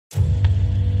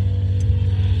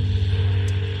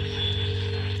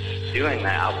doing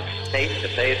that, I was face to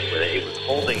face with it. It was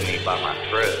holding me by my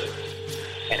throat,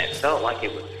 and it felt like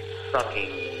it was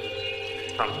sucking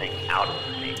something out of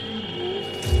me.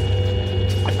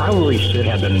 I probably should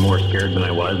have been more scared than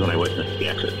I was when I witnessed the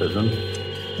exorcism.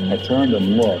 I turned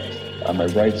and looked on my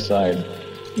right side.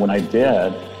 When I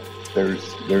did,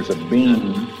 there's a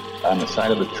beam on the side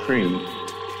of the tree,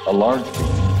 a large beam.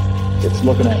 It's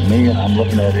looking at me and I'm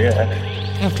looking at it.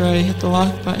 After I hit the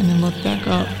lock button and looked back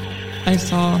up, I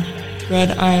saw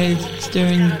red eyes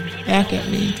staring back at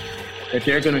me. That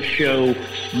they're going to show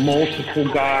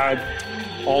multiple gods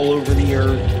all over the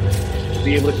earth,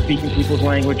 be able to speak in people's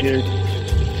languages,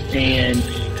 and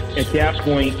at that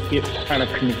point, it kind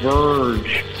of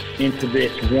converge into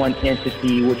this one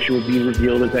entity, which will be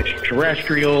revealed as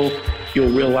extraterrestrial.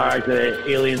 You'll realize that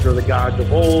aliens are the gods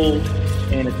of old,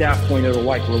 and at that point, it'll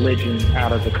wipe religion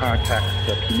out of the context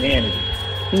of humanity.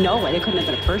 No, it couldn't have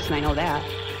been a person, I know that.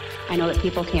 I know that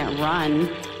people can't run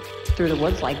through the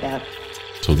woods like that.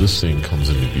 So this thing comes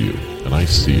into view, and I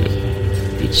see it.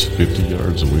 It's 50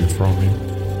 yards away from me.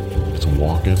 It's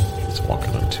walking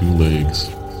on two legs.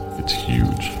 It's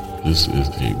huge. This is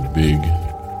a big,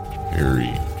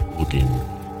 hairy-looking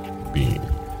being.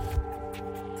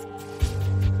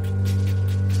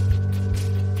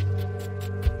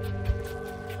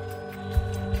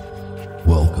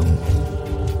 Welcome.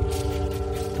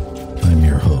 I'm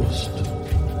your host,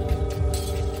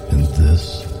 and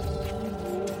this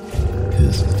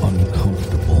is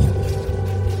Uncomfortable.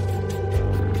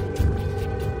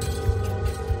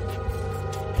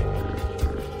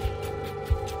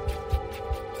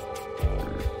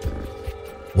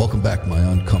 Welcome back, my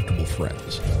uncomfortable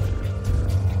friends.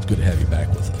 It's good to have you back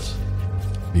with us.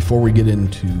 Before we get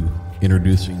into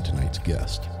introducing tonight's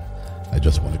guest, I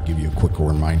just want to give you a quick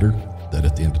reminder that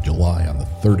at the end of July, on the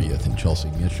 30th in Chelsea,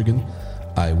 Michigan,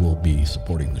 I will be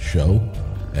supporting the show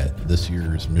at this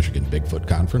year's Michigan Bigfoot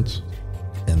Conference.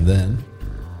 And then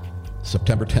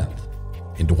September 10th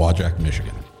in Dowagiac,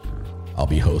 Michigan, I'll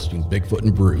be hosting Bigfoot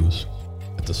and Brews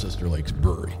at the Sister Lakes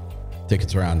Brewery.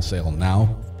 Tickets are on sale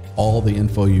now. All the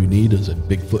info you need is at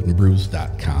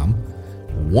bigfootandbrews.com.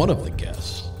 One of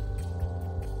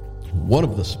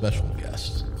the special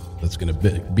guests that's going to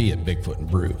be at Bigfoot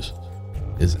and Brews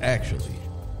is actually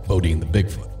Bodine the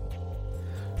Bigfoot.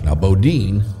 Now,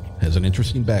 Bodine has an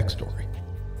interesting backstory.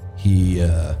 He's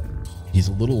a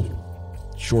little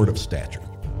short of stature.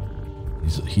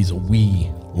 He's a wee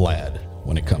lad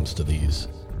when it comes to these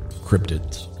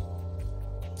cryptids,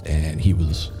 and he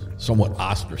was somewhat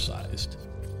ostracized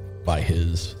by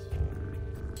his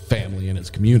family and his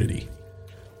community.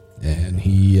 And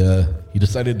he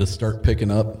decided to start hanging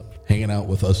out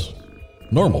with us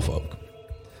normal folk.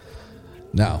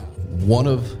 Now, one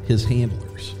of his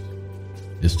handlers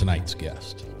is tonight's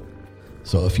guest.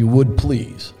 So if you would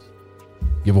please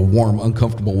give a warm,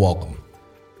 uncomfortable welcome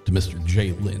to Mr.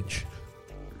 Jay Lynch.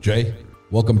 Jay,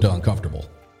 welcome to Uncomfortable.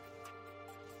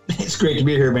 It's great to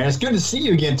be here, man. It's good to see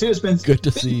you again, too. It's been good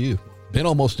to see you. Been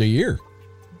almost a year.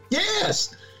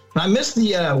 Yes. I missed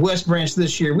the West Branch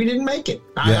this year. We didn't make it.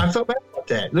 I felt bad about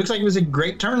that. It looks like it was a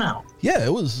great turnout. Yeah,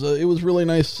 it was really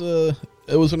nice. It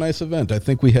was a nice event. I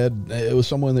think it was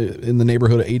somewhere in the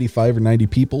neighborhood of 85 or 90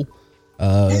 people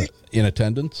in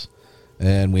attendance.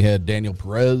 And we had Daniel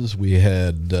Perez. We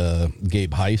had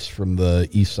Gabe Heiss from the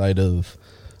east side of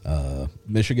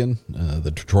Michigan,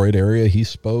 the Detroit area. He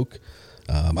spoke.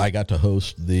 I got to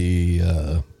host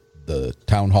the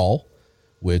town hall,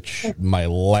 which my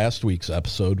last week's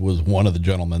episode was one of the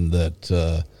gentlemen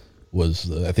that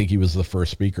I think he was the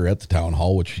first speaker at the town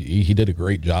hall, which he did a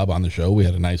great job on the show. We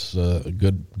had a nice,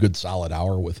 good solid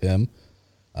hour with him.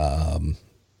 And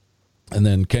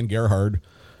then Ken Gerhard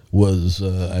was,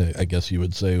 I guess you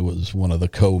would say, was one of the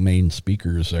co-main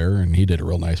speakers there, and he did a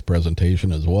real nice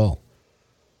presentation as well.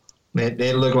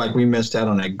 It looked like we missed out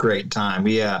on a great time.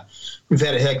 We've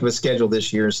had a heck of a schedule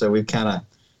this year, so we've kind of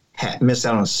missed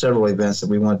out on several events that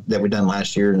we done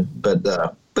last year, but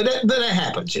that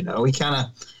happens, We kind of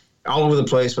all over the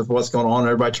place with what's going on.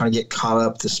 Everybody trying to get caught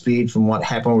up to speed from what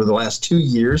happened over the last 2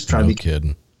 years, trying to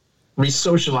be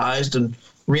re-socialized and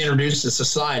reintroduced to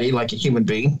society like a human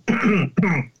being.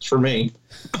 For me,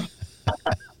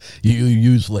 you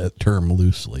use that term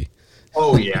loosely.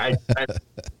 Oh yeah,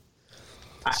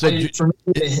 for me,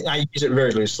 I use it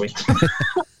very loosely.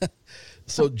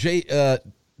 So Jay,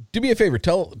 do me a favor.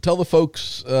 Tell the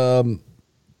folks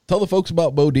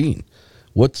about Bodine.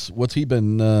 What's he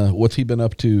been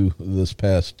up to this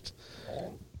past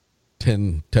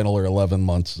 10 or 11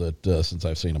 months since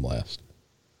I've seen him last?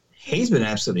 He's been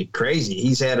absolutely crazy.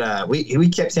 He's had we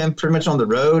kept him pretty much on the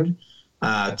road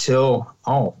till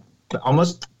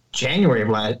almost January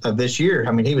of this year.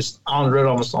 I mean, he was on the road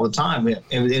almost all the time. He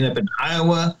ended up in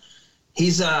Iowa.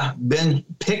 He's been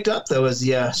picked up, though, as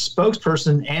the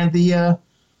spokesperson and the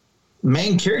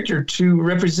main character to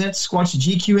represent Squatch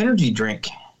GQ energy drink.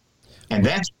 And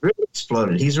that's really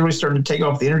exploded. He's really starting to take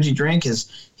off the energy drink.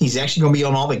 He's actually going to be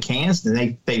on all the cans.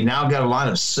 And they've now got a line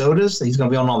of sodas. He's going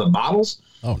to be on all the bottles.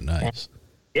 Oh, nice. And,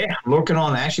 yeah, working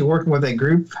with a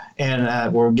group.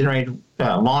 And we're getting ready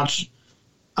to launch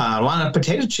a line of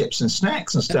potato chips and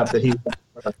snacks and stuff that he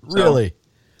Really?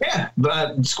 Yeah,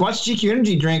 but Squatch GQ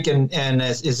energy drink and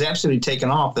is absolutely taken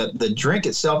off. The drink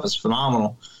itself is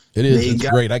phenomenal. It is. It's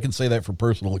great. I can say that from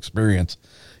personal experience.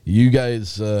 You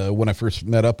guys, when I first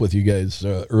met up with you guys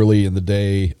early in the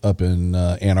day up in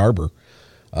Ann Arbor,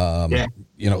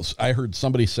 you know, I heard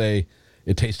somebody say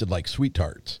it tasted like sweet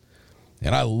tarts,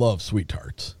 and I love sweet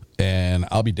tarts. And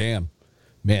I'll be damned,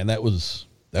 man, that was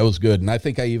good. And I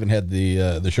think I even had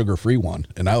the sugar-free one,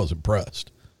 and I was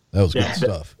impressed. That was good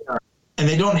stuff. And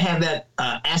they don't have that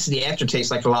acidy aftertaste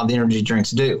like a lot of the energy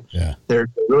drinks do. Yeah, they're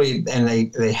really, and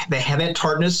they have that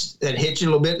tartness that hits you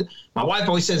a little bit. My wife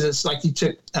always says it's like you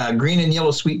took green and yellow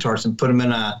sweet tarts and put them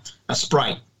in a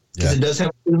Sprite, because it does have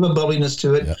a bit of a bubbliness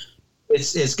to it. Yeah.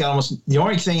 It's got almost, the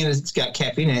only thing it's got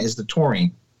caffeine in it is the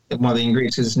taurine, one of the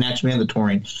ingredients, because it's naturally in the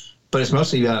taurine. But it's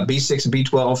mostly B6 and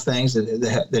B12 things,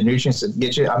 the nutrients that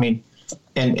get you. I mean,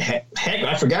 and heck,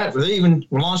 I forgot, they even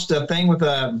launched a thing with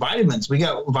vitamins. We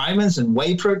got vitamins and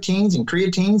whey proteins and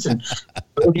creatines and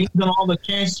proteins and all the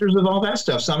cancers and all that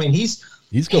stuff. So, I mean, he's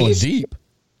going deep.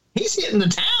 He's hitting the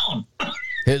town.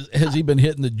 Has he been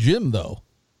hitting the gym, though?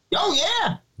 Oh,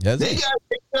 yeah. They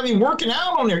got him working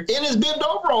out on there in his bibbed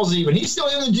overalls even. He's still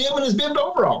in the gym in his bibbed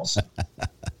overalls.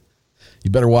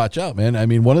 You better watch out, man. I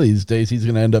mean, one of these days he's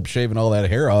going to end up shaving all that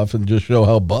hair off and just show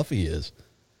how buff he is.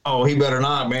 Oh, he better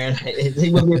not, man. He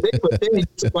wouldn't be a Bigfoot then. He's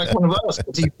like one of us.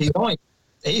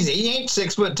 He ain't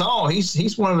 6 foot tall.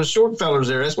 He's one of the short fellers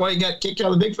there. That's why he got kicked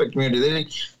out of the Bigfoot community. He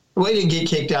didn't get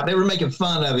kicked out. They were making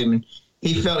fun of him, and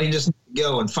he felt he just needed to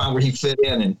go and find where he fit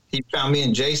in. And he found me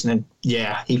and Jason, and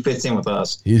yeah, he fits in with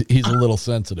us. He's a little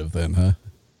sensitive then, huh?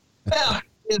 Well,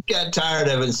 he got tired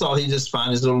of it and saw he just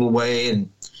find his little way. And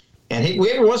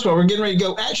we every once in a while we're getting ready to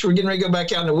go. Actually, we're getting ready to go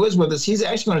back out in the woods with us. He's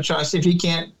actually going to try to see if he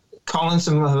can't call in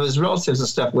some of his relatives and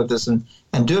stuff with us and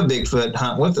do a Bigfoot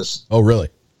hunt with us. Oh, really?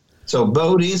 So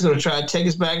Bodie's going to try to take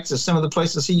us back to some of the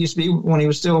places he used to be when he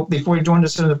was still, before he joined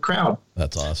us in the crowd.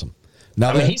 That's awesome.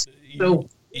 Now,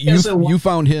 you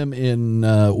found him in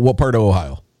what part of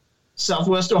Ohio?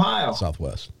 Southwest Ohio.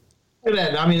 Southwest. Look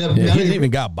at that. I mean, he's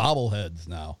even got bobbleheads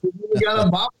now. He's got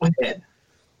a bobblehead.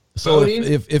 So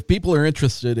if people are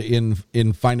interested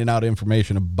in finding out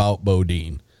information about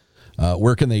Bodine,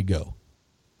 where can they go?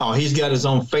 Oh, he's got his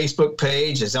own Facebook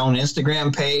page, his own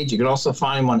Instagram page. You can also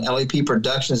find him on LEP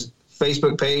Productions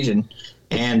Facebook page and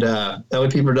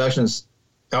LEP Productions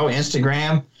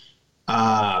Instagram.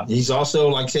 He's also,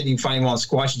 like I said, you can find him on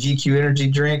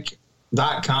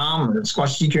SquatchGQEnergyDrink.com or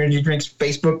Squatch GQ Energy Drinks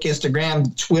Facebook,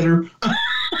 Instagram, Twitter.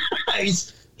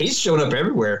 He's showing up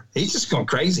everywhere. He's just going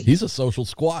crazy. He's a social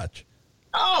squatch.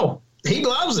 Oh, he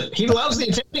loves it. He loves the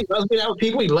attention. He loves being out with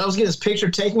people. He loves getting his picture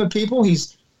taken with people.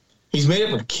 He's made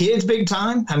it with kids big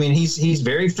time. I mean, he's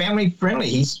very family friendly.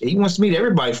 He wants to meet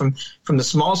everybody from the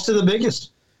smallest to the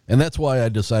biggest. And that's why I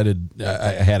decided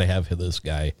I had to have this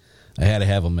guy. I had to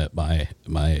have him at my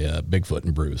Bigfoot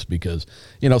and Bruce, because,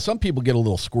 you know, some people get a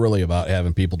little squirrely about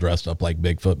having people dressed up like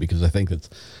Bigfoot because I think it's,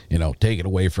 you know, taking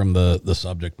away from the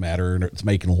subject matter and it's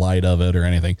making light of it or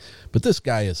anything. But this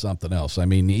guy is something else. I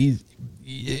mean,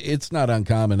 it's not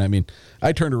uncommon. I mean,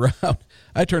 I turned around,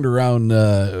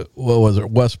 what was it,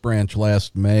 West Branch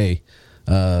last May,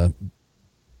 and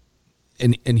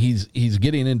he's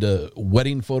getting into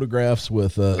wedding photographs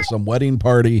with some wedding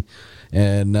party,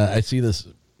 and I see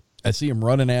him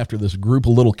running after this group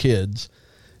of little kids,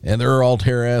 and they're all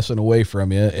tear-assing away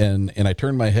from you, and I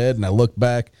turn my head and I look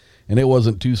back, and it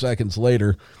wasn't 2 seconds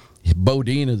later,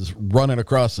 Bodine is running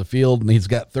across the field, and he's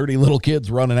got 30 little kids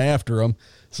running after him.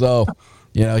 So,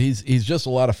 you know, he's just a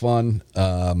lot of fun.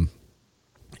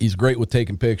 He's great with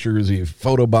taking pictures. He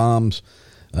photo bombs,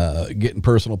 getting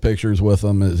personal pictures with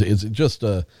them. Is just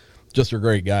a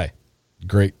great guy.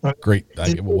 Great.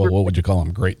 What would you call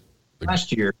him? Great.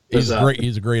 Last year, he's great.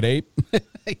 He's a great ape.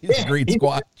 He's a great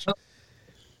squatch.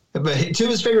 But two of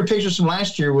his favorite pictures from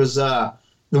last year was the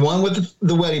one with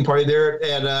the wedding party there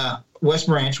at West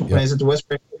Branch. When he was at the West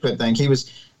Branch thing,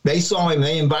 they saw him.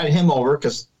 They invited him over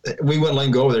because we wouldn't let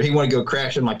him go over there. He wanted to go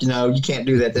crash. I'm like, no, you can't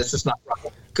do that. That's just not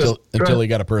right. Until he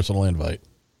got a personal invite.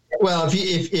 Well,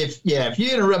 if you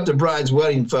interrupt the bride's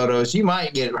wedding photos, you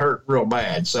might get hurt real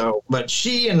bad. So, but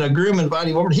she and the groom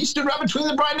invited him over. He stood right between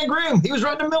the bride and the groom. He was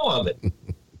right in the middle of it.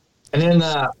 And then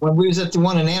when we was at the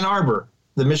one in Ann Arbor,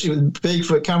 the Michigan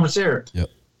Bigfoot conference there,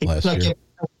 last year,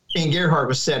 King Gerhardt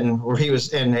was sitting where he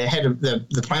was, and they had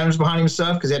the planners behind him and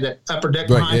stuff because they had the upper deck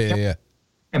behind him. Yeah.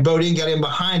 And Bodine got in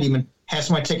behind him and had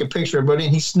somebody take a picture of Bodine.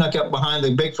 He snuck up behind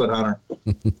the Bigfoot hunter.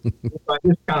 He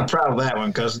was kind of proud of that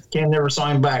one because Ken never saw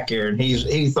him back here, and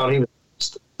he thought he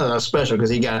was special because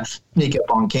he got to sneak up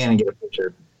on Ken and get a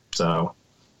picture. So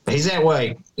he's that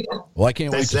way. Well, I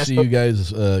can't wait to see you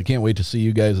guys. Can't wait to see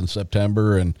you guys in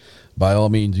September, and by all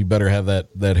means, you better have that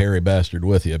hairy bastard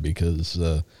with you because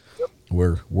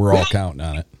we're all counting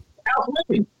on it.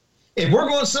 If we're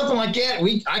going something like that,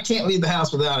 I can't leave the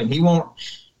house without him. He won't.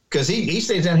 Because he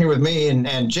stays down here with me,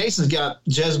 and Jason's got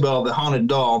Jezebel, the haunted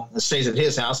doll, that stays at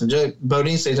his house, and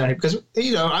Bodine stays down here because,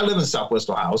 I live in Southwest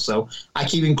Ohio, so I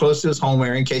keep him close to his home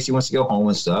area in case he wants to go home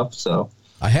and stuff. So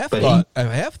I have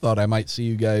thought I might see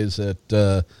you guys at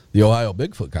the Ohio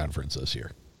Bigfoot Conference this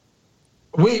year.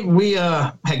 We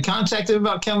had contacted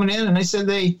about coming in, and they said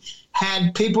they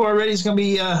had people already. It's going to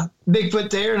be Bigfoot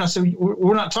there, and I said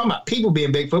we're not talking about people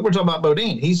being Bigfoot. We're talking about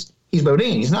Bodine. He's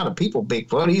Bodine. He's not a people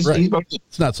Bigfoot. He's Bodine.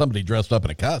 It's not somebody dressed up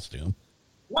in a costume.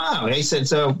 Wow. They said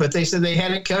so, but they said they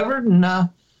had it covered, and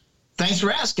thanks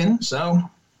for asking. So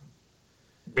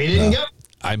we didn't go.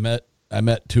 I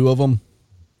met two of them,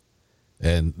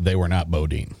 and they were not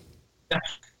Bodine.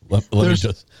 Let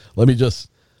me just.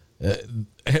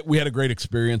 We had a great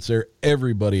experience there.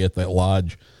 Everybody at that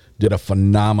lodge did a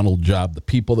phenomenal job. The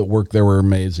people that worked there were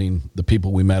amazing. The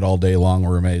people we met all day long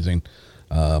were amazing.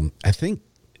 I think,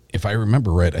 if I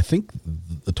remember right, I think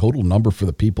the total number for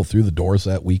the people through the doors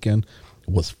that weekend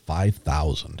was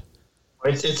 5,000.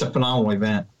 It's a phenomenal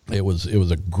event. It was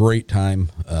a great time.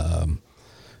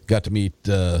 Got to meet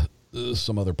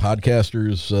some other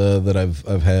podcasters that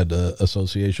I've had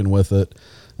association with it,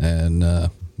 and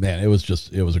man, it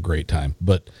was a great time.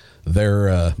 But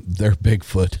their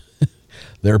Bigfoot,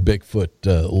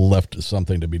 left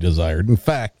something to be desired. In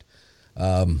fact,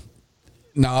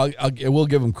 now I will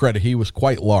give him credit. He was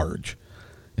quite large.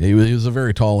 He was a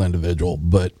very tall individual,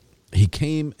 but he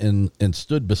came and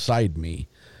stood beside me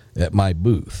at my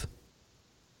booth.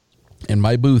 And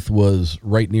my booth was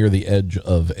right near the edge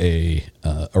of a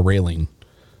railing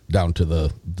down to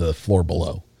the floor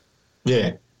below.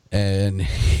 Yeah. And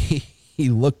he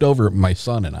looked over at my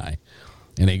son and I,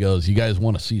 and he goes, "You guys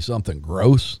want to see something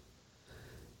gross?"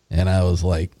 And I was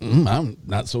like, "I'm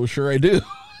not so sure I do."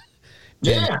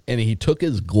 Yeah. And he took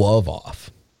his glove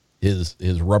off, his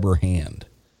rubber hand,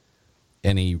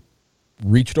 and he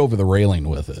reached over the railing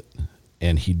with it,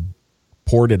 and he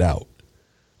poured it out.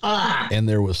 And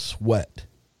there was sweat.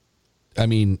 I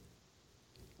mean,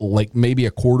 like maybe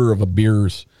a quarter of a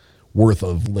beer's worth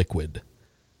of liquid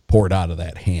poured out of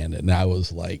that hand. And I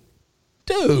was like,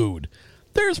 dude,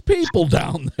 there's people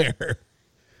down there.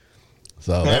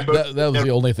 So that was the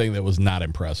only thing that was not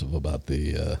impressive about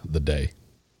the day.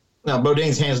 Now,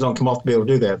 Bodine's hands don't come off to be able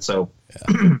to do that. So,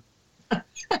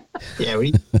 yeah,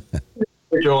 he's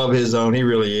control of his own. He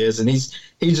really is. And he's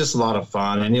just a lot of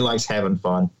fun, and he likes having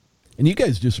fun. And you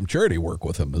guys do some charity work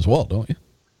with him as well, don't you?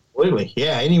 Absolutely.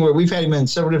 Yeah. Anywhere. We've had him in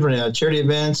several different charity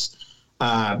events.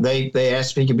 They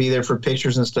asked if he could be there for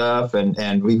pictures and stuff.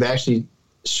 And we've actually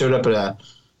showed up at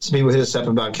some people hit us up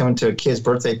about coming to a kid's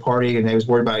birthday party, and they was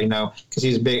worried about, because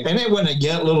he's big. And it wasn't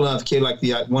a little enough kid like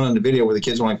the one on the video where the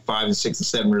kids were like 5 and 6 and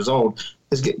 7 years old.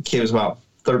 This kid was about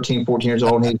 13, 14 years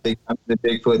old, and he was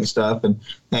big, Bigfoot and stuff. And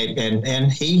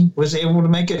he was able to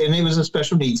make it, and he was a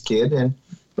special needs kid. And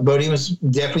Bodine was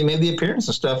definitely made the appearance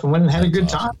and stuff and went and had a good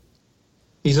time.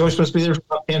 He's always supposed to be there for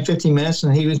about 10, 15 minutes,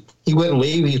 and he wouldn't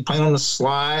leave. He was playing on the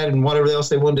slide and whatever else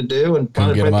they wanted to do. And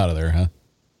couldn't get him out of there, huh?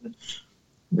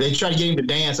 They tried to get him to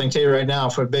dance. I can tell you right now,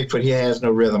 for Bigfoot, he has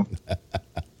no rhythm.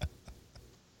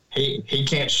 he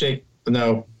can't shake.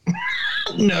 No,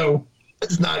 no,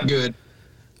 it's not good.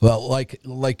 Well,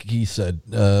 like he said,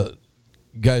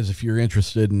 guys, if you're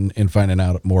interested in finding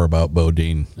out more about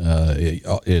Bodine,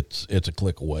 it's a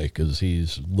click away, because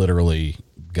he's literally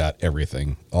got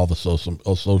everything, all the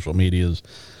social medias.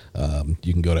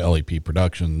 You can go to LEP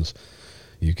Productions.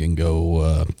 You can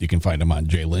go. You can find him on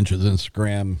Jay Lynch's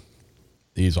Instagram.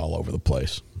 He's all over the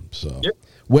place. So, yep.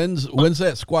 When's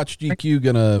that Squatch GQ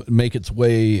gonna make its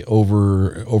way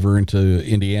over into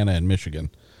Indiana and Michigan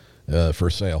for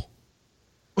sale?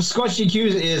 Well, Squatch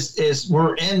GQ is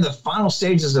we're in the final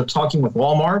stages of talking with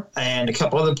Walmart and a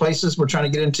couple other places we're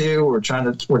trying to get into. We're trying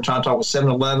to talk with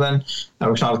 7-Eleven.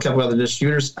 We're talking with a couple other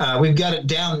distributors. We've got it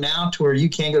down now to where you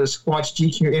can go to Squatch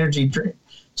GQ Energy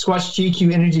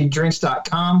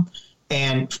SquatchGQEnergyDrinks.com,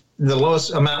 and the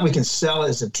lowest amount we can sell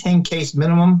is a 10 case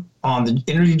minimum on the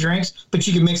energy drinks, but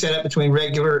you can mix that up between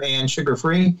regular and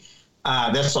sugar-free.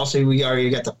 That's also, we already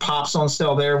got the pops on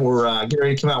sale there. We're getting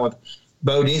ready to come out with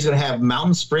Bo D's going to have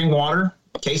mountain spring water,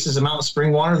 cases of mountain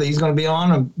spring water that he's going to be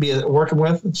on and be working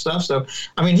with and stuff. So,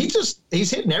 I mean, he's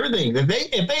hitting everything. If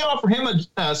they offer him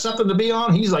something to be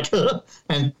on, he's like,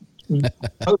 and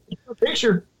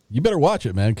picture. You better watch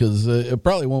it, man, because it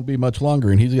probably won't be much longer,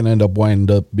 and he's going to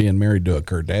wind up being married to a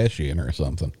Kardashian or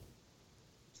something.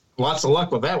 Lots of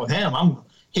luck with that with him.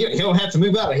 He'll have to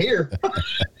move out of here.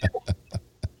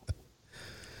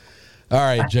 All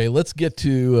right, Jay, let's get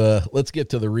to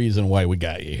the reason why we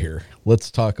got you here.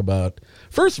 Let's talk about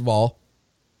first of all,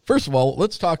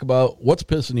 let's talk about what's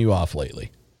pissing you off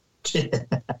lately.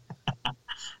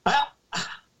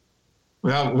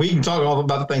 Well, we can talk all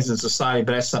about the things in society,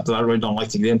 but that's something I really don't like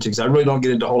to get into because I really don't get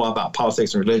into a whole lot about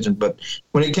politics and religion. But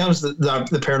when it comes to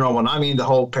the paranormal, and I mean the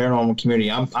whole paranormal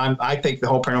community, I think the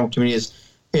whole paranormal community is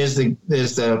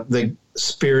the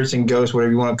spirits and ghosts,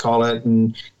 whatever you want to call it,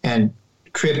 and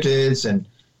cryptids and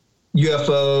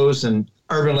UFOs and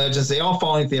urban legends. They all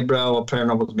fall into the umbrella of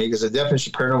paranormal to me because the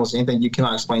definition of paranormal is anything you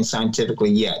cannot explain scientifically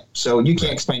yet. So you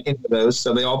can't explain any of those.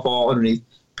 So they all fall underneath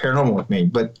paranormal with me.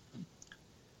 But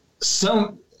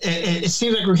it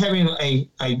seems like we're having a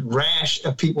rash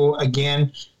of people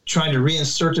again trying to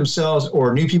reinsert themselves,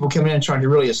 or new people coming in and trying to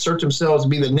really assert themselves to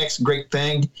be the next great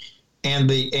thing, and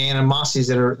the animosities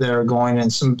that are going,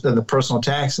 and some of the personal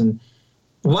attacks. And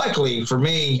luckily for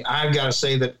me, I've got to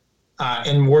say that,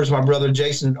 in words of my brother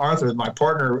Jason Arthur, my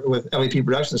partner with LEP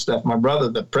Productions stuff, my brother,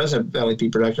 the president of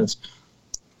LEP Productions,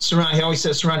 he always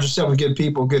says, surround yourself with good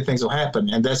people, good things will happen.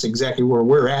 And that's exactly where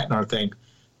we're at in our thing.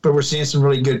 But we're seeing some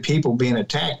really good people being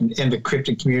attacked in the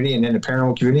cryptid community and in the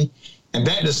paranormal community. And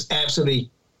that just absolutely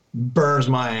burns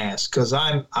my ass, because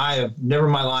I have never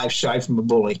in my life shied from a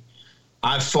bully.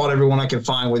 I've fought everyone I can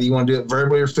find, whether you want to do it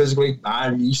verbally or physically. I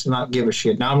used to not give a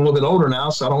shit. Now I'm a little bit older now,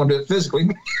 so I don't want to do it physically.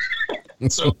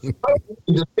 So we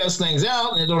discuss things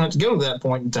out, and it don't have to go to that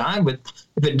point in time. But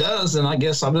if it does, then I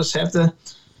guess I'll just have to,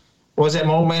 what was that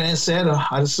my old man has said?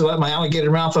 I just let my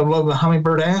alligator mouth overload my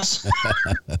hummingbird ass.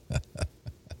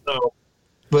 So,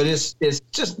 but it's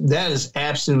just, that is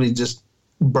absolutely just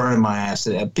burning my ass.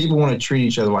 People want to treat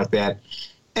each other like that.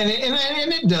 And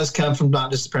it does come from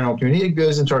not just the paranormal community. It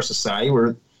goes into our society.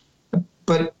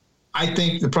 But I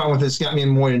think the problem with this got me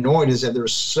more annoyed is that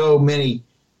there's so many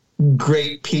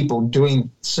great people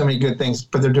doing so many good things,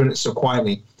 but they're doing it so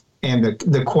quietly. And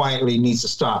the quietly needs to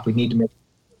stop. We need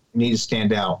to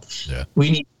stand out. Yeah.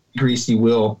 We need greasy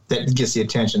will that gets the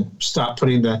attention. Stop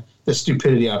putting the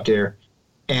stupidity out there.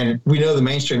 And we know the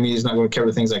mainstream media is not going to cover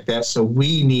things like that. So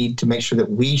we need to make sure that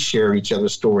we share each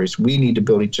other's stories. We need to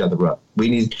build each other up.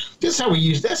 That's how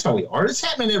we are. It's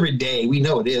happening every day. We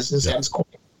know it is. This happens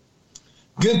quick.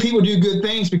 Good people do good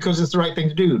things because it's the right thing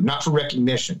to do, not for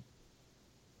recognition.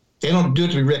 They don't do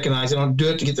it to be recognized. They don't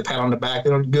do it to get the pat on the back. They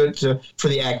don't do it for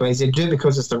the accolades. They do it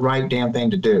because it's the right damn thing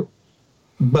to do.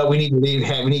 But we need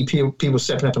to we need people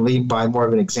stepping up and leading by more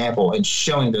of an example and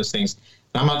showing those things.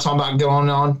 And I'm not talking about going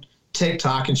on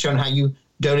TikTok and showing how you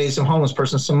donate some homeless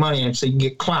person some money and so you can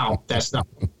get clout. That's not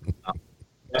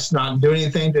doing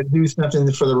anything to do something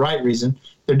for the right reason.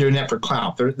 They're doing that for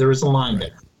clout. There is a line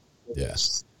there.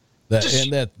 Yes. That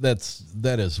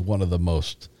is one of the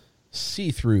most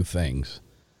see-through things.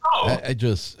 Oh.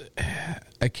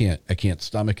 I can't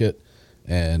stomach it.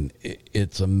 And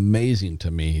it's amazing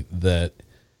to me that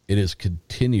it has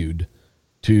continued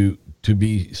to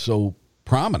be so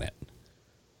prominent.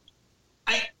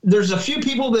 There's a few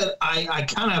people that I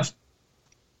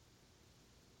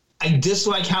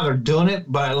dislike how they're doing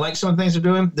it, but I like some of the things they're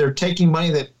doing. They're taking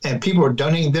money and people are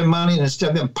donating their money, and instead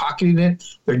of them pocketing it,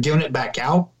 they're giving it back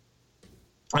out.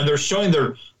 And they're showing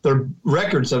their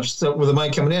records of stuff where the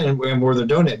money coming in and where they're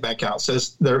donating it back out. So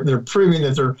they're proving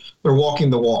that they're walking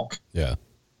the walk. Yeah.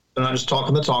 They're not just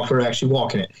talking the talk, they're actually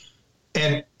walking it.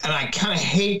 And I kind of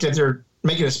hate that they're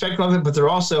making a spectacle of it, but they're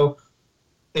also,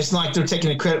 it's not like they're taking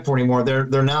the credit for it anymore.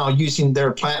 They're now using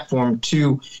their platform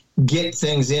to get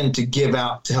things in to give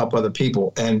out to help other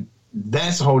people, and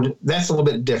that's a little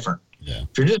bit different. Yeah.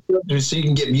 If you're just doing it so you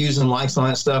can get views and likes and all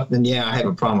that stuff, then yeah, I have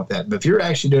a problem with that. But if you're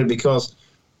actually doing it because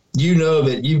you know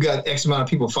that you've got X amount of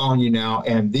people following you now,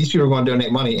 and these people are going to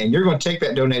donate money, and you're going to take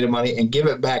that donated money and give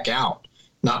it back out,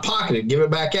 not pocket it, give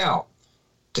it back out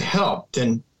to help,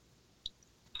 then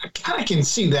I kind of can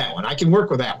see that one. I can work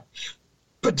with that one.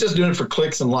 But just doing it for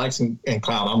clicks and likes and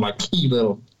clout, I'm like, you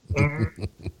little.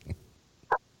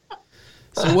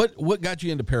 So what got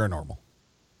you into paranormal?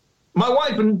 My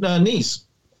wife and niece,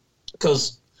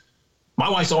 because my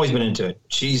wife's always been into it.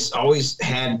 She's always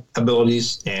had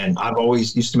abilities, and I've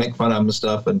always used to make fun of them and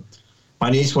stuff. And my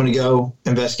niece wanted to go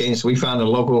investigating, so we found a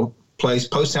local place,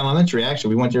 Poasttown Elementary,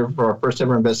 actually. We went there for our first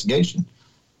ever investigation.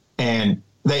 And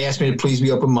they asked me to please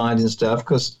be open-minded and stuff,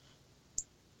 because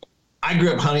I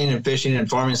grew up hunting and fishing and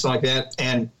farming and stuff like that,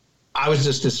 and I was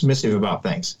just dismissive about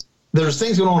things. There's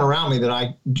things going on around me that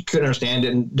I couldn't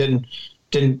understand, didn't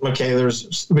okay,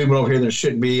 there's people over here that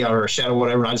shouldn't be, or a shadow,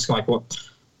 whatever. And I just go like, well,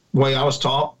 the way I was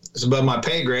taught is above my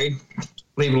pay grade.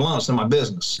 Leave it alone. It's not my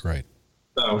business. Right.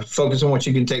 So focus on what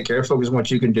you can take care of, focus on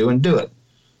what you can do, and do it.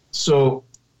 So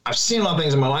I've seen a lot of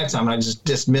things in my lifetime, and I just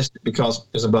dismissed it because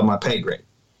it's above my pay grade.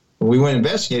 When we went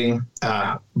investigating,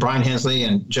 Brian Hensley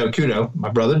and Joe Kudo, my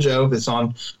brother Joe, that's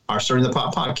on our Stirring the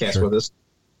Pot podcast with us,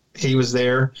 he was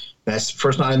there. That's the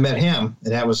first night I met him,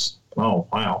 and that was,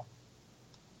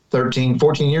 13,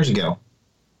 14 years ago.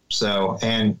 So,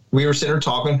 and we were sitting there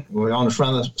talking. We were on the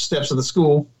front of the steps of the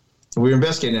school. And we were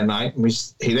investigating that night. And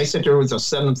they sat there until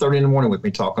 7:30 in the morning with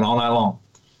me talking all night long.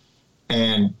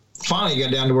 And finally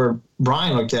got down to where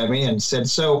Brian looked at me and said,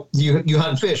 so you hunt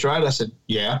and fish, right? I said,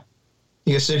 yeah.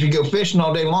 He goes, so if you go fishing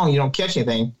all day long, you don't catch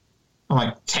anything. I'm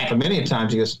like, tap him many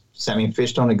times. He goes, does that mean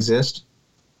fish don't exist?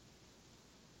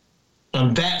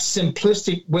 And that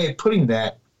simplistic way of putting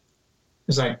that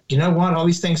is like, you know what? All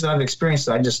these things that I've experienced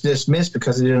that I just dismissed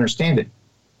because I didn't understand it.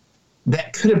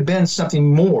 That could have been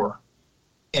something more.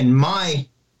 And my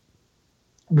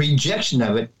rejection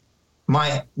of it,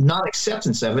 my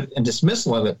non-acceptance of it and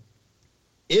dismissal of it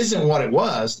isn't what it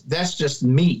was. That's just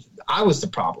me. I was the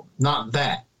problem, not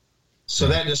that. So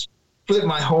that just flipped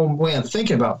my whole way of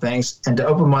thinking about things and to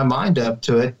open my mind up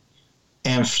to it.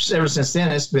 And ever since then,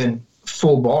 it's been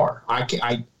full bar. I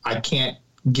can't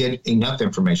get enough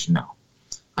information now.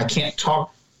 I can't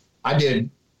talk. I did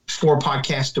 4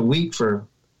 podcasts a week for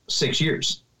 6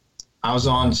 years. I was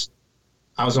on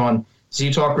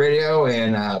Z Talk Radio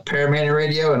and Paranormal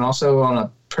Radio, and also on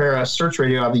a Para Search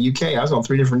Radio out of the UK. I was on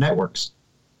 3 different networks.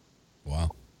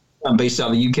 Wow. I'm based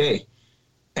out of the UK.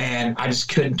 And I just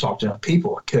couldn't talk to enough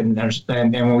people. I couldn't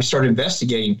understand. And when we started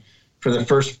investigating for the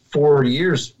first 4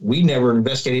 years, we never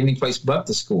investigated any place but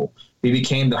the school. We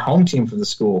became the home team for the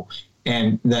school.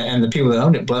 And the people that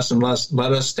owned it, bless them,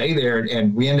 let us stay there.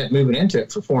 And we ended up moving into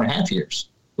it for 4.5 years,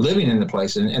 living in the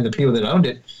place. And the people that owned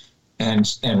it and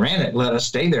ran it let us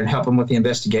stay there and help them with the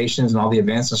investigations and all the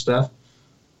events and stuff.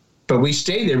 But we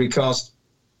stayed there because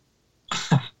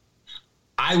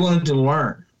I wanted to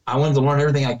learn. I wanted to learn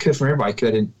everything I could from everybody I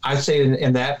could. And I'd say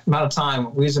in that amount of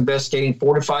time, we was investigating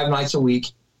 4 to 5 nights a week,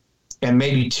 and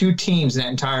maybe 2 teams that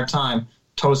entire time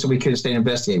told us that we could stay and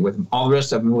investigate with them. All the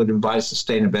rest of them would invite us to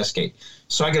stay and investigate.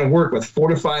 So I got to work with 4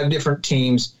 to 5 different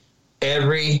teams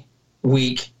every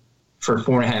week for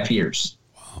 4.5 years.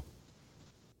 Wow.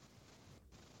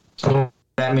 So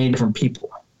that many different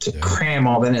people to cram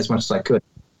all that in as much as I could.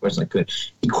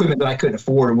 Equipment that I couldn't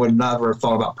afford and would never have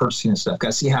thought about purchasing and stuff. Got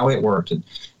to see how it worked. And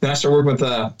then I started working with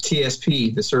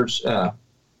TSP, the Search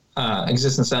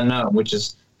Existence Unknown, which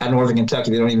is out in Northern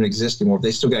Kentucky. They don't even exist anymore. They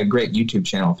still got a great YouTube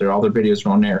channel up there. All their videos are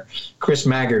on there. Chris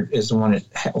Maggard is the one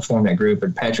that formed that group,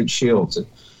 and Patrick Shields. And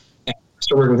I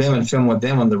started working with them and filming with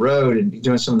them on the road and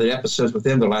doing some of the episodes with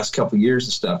them the last couple of years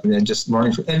and stuff. And then just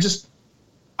learning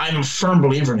I'm a firm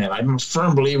believer in that. I'm a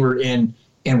firm believer in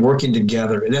working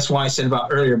together. And that's why I said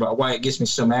earlier about why it gets me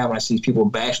so mad when I see people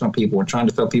bashing on people and trying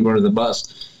to throw people under the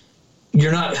bus.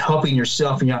 You're not helping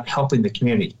yourself and you're not helping the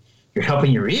community. You're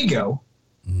helping your ego.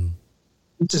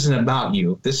 This isn't about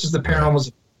you. This is the paranormal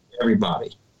of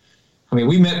everybody. I mean,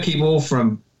 we met people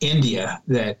from India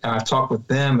that I've talked with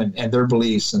them and their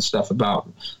beliefs and stuff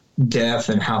about death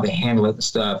and how they handle it and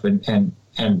stuff. And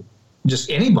just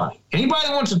anybody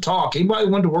that wants to talk, anybody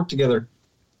that wanted to work together.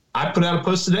 I put out a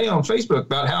post today on Facebook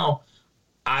about how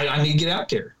I need to get out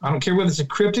there. I don't care whether it's a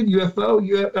cryptid,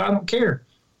 UFO, I don't care.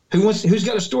 Who's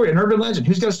got a story, an urban legend?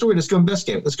 Who's got a story? Let's go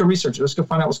investigate it. Let's go research it. Let's go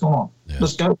find out what's going on. Yeah.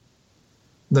 Let's go.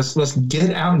 Let's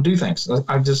get out and do things.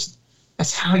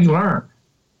 That's how you learn.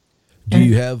 Do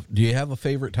you have a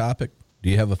favorite topic? Do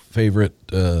you have a favorite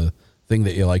thing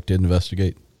that you like to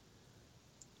investigate?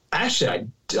 Actually,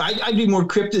 I do more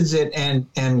cryptids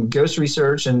and ghost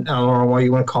research, and I don't know what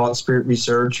you want to call it, spirit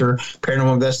research or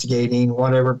paranormal investigating,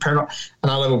 whatever. And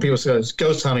I love when people say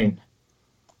ghost hunting.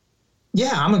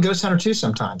 Yeah, I'm a ghost hunter too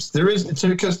sometimes.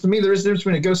 Because to me, there is a difference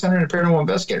between a ghost hunter and a paranormal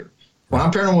investigator. When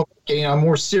I'm paranormal investigating, I'm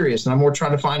more serious, and I'm more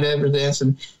trying to find evidence,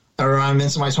 or I'm in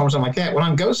somebody's home or something like that. When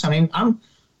I'm ghost hunting, I'm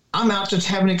out to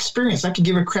have an experience. I could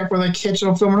give a crap whether I catch it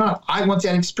on film or not. I want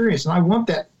that experience, and I want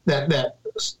that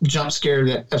jump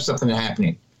scare of something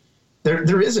happening.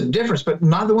 There is a difference, but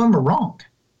neither one of them are wrong.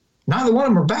 Neither one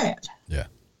of them are bad. Yeah.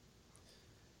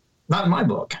 Not in my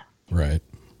book. Right.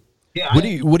 Yeah.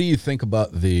 What do you think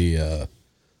about the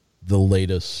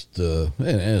latest?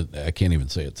 And I can't even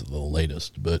say it's the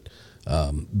latest, but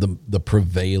the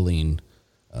prevailing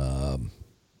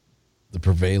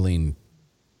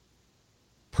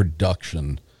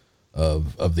production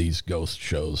of these ghost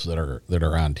shows that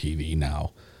are on TV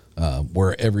now,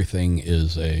 where everything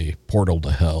is a portal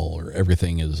to hell or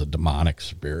everything is a demonic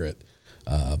spirit.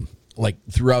 Like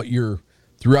throughout your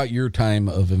time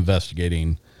of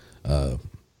investigating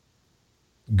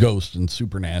ghost and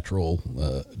supernatural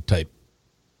type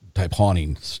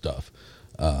haunting stuff,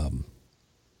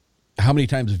 how many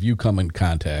times have you come in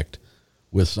contact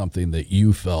with something that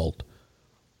you felt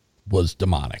was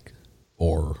demonic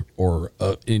or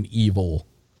an evil?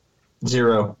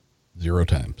 Zero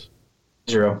times.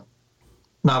 Zero.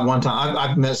 Not one time.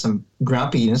 I've met some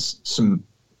grumpiness, some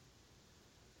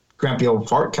grumpy old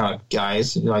fart kind of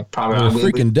guys, like probably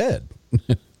freaking dead.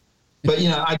 But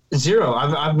zero.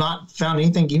 I've not found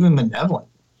anything even malevolent.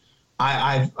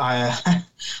 My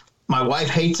wife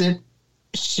hates it.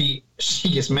 She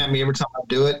gets mad at me every time I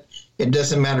do it. It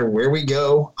doesn't matter where we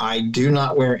go. I do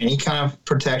not wear any kind of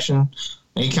protection,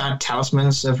 any kind of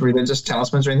talismans, of religious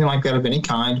talismans or anything like that of any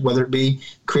kind, whether it be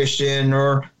Christian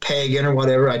or pagan or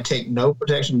whatever. I take no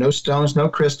protection, no stones, no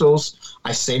crystals.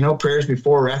 I say no prayers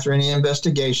before or after any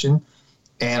investigation.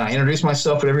 And I introduce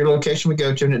myself at every location we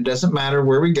go to, and it doesn't matter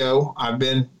where we go. I've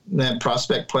been in that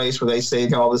Prospect place where they say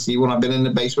all this evil, and I've been in the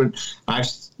basement. I've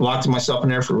locked myself in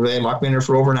there they locked me in there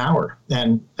for over an hour.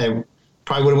 And they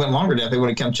probably would have went longer if they would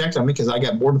have come checked on me because I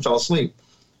got bored and fell asleep.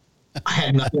 I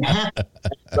had nothing happen.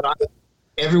 But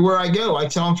everywhere I go, I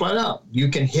tell them flat out, you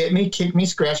can hit me, kick me,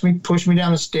 scratch me, push me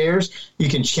down the stairs. You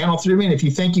can channel through me. And if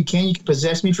you think you can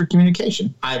possess me for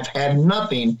communication. I've had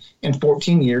nothing in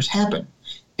 14 years happen.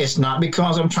 It's not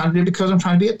because I'm trying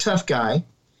to be a tough guy. It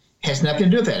has nothing to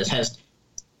do with that.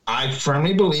 I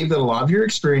firmly believe that a lot of your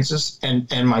experiences, and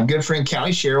my good friend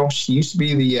Callie Sherrill, she used to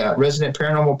be the resident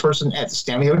paranormal person at the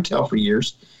Stanley Hotel for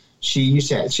years. She's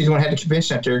the one who had a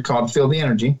convention out there called Feel the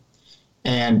Energy.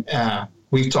 And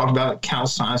we've talked about it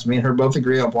countless times. Me and her both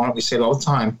agree upon it. We say it all the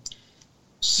time.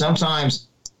 Sometimes,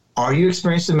 are you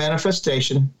experiencing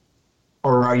manifestation,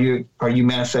 or are you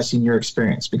manifesting your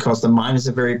experience? Because the mind is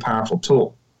a very powerful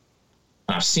tool.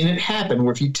 I've seen it happen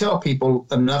where if you tell people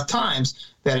enough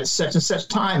times that it's such and such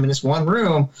time in this one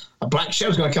room, a black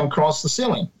shadow is going to come across the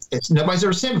ceiling. Nobody's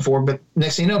ever seen it before, but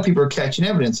next thing you know, people are catching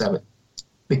evidence of it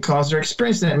because they're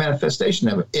experiencing that manifestation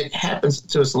of it. It happens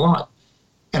to us a lot.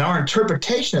 And our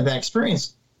interpretation of that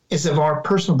experience is of our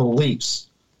personal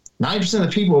beliefs. 90% of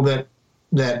the people that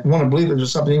want to believe that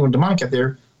there's something even demonic out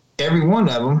there, every one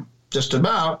of them, just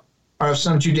about, are of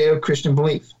some Judeo-Christian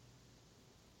belief.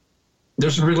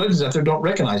 There's some religions out there don't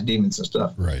recognize demons and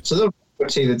stuff. Right. So they'll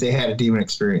say that they had a demon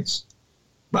experience.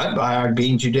 But by our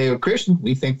being Judeo-Christian,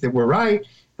 we think that we're right,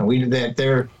 and that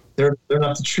they're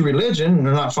not the true religion, and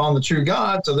they're not following the true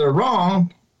God, so they're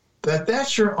wrong. But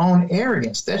that's your own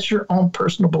arrogance. That's your own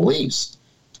personal beliefs.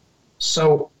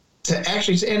 So to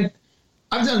actually say, and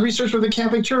I've done research with the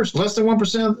Catholic Church. Less than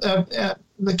 1% of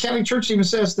the Catholic Church even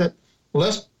says that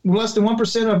less than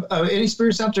 1% of any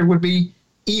spirits out there would be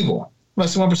evil.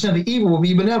 Less than 1% of the evil will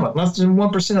be benevolent. Less than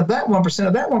 1% of that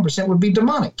 1% would be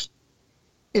demonic.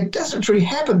 It doesn't really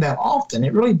happen that often.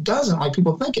 It really doesn't, like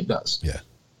people think it does. Yeah.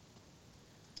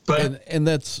 But and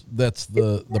that's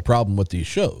the problem with these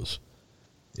shows.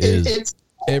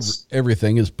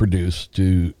 Everything is produced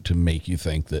to make you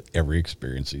think that every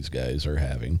experience these guys are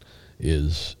having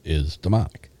is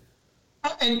demonic.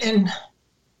 And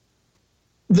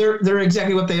they're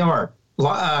exactly what they are.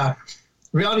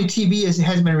 Reality TV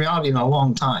has been reality in a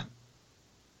long time.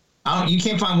 You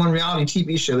can't find one reality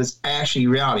TV show that's actually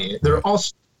reality. They're all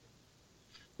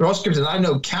scripted. I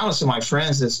know countless of my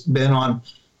friends that's been on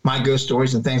my ghost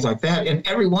stories and things like that, and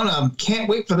every one of them can't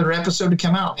wait for their episode to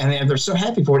come out, and they're so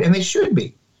happy for it, and they should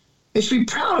be. They should be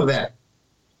proud of that.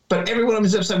 But every one of them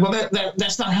is upset. Well,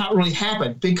 that's not how it really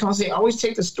happened, because they always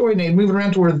take the story and they move it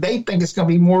around to where they think it's going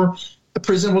to be more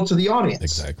presentable to the audience.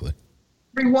 Exactly.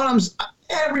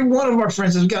 Every one of our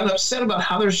friends has gotten upset about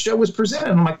how their show was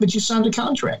presented. I'm like, but you signed a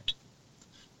contract.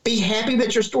 Be happy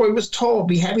that your story was told.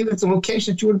 Be happy that the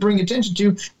location that you would bring attention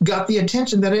to got the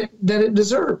attention that it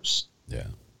deserves. Yeah.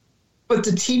 But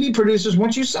the TV producers,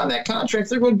 once you sign that contract,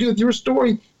 they're going to do with your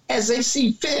story as they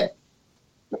see fit.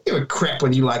 They don't give a crap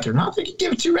whether you like it or not. They can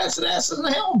give two rats and asses in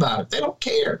the hell about it. They don't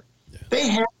care. Yeah. They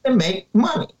have to make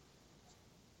money.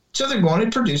 So they're going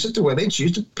to produce it the way they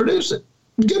choose to produce it.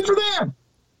 Good for them.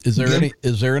 Is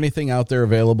there anything out there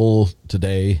available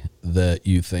today that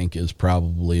you think is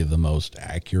probably the most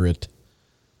accurate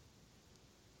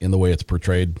in the way it's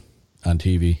portrayed? on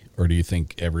TV, or do you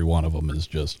think every one of them is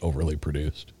just overly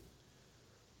produced?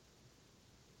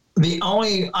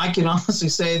 I can honestly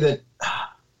say that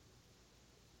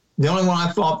the only one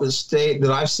I thought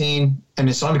that I've seen, and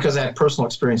it's only because I had personal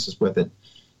experiences with it,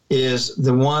 is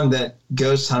the one that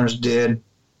Ghost Hunters did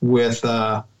with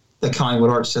the Collingwood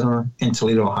Art Center in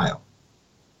Toledo, Ohio.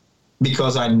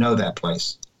 Because I know that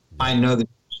place. I know the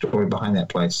story behind that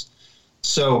place.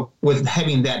 So with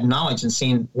having that knowledge and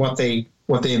seeing what they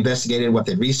investigated, what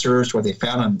they researched, what they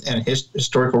found on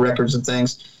historical records and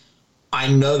things, I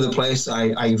know the place.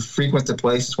 I frequent the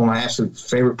place. It's one of my absolute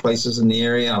favorite places in the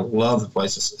area. I love the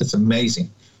place. It's amazing.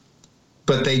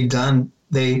 But they done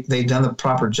the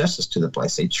proper justice to the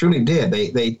place. They truly did.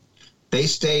 They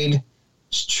stayed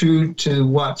true to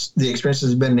what the experiences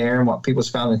have been there and what people's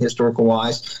found in historical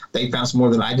wise. They found some more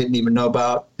that I didn't even know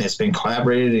about. It's been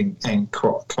collaborated and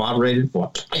collaborated.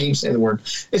 Well, I can't even say the word.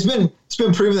 It's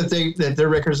been proven that their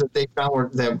records that they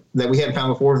found that we hadn't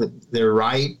found before, that they're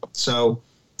right. So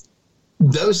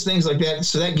those things like that.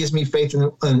 So that gives me faith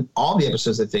in all the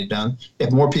episodes that they've done.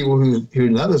 If more people who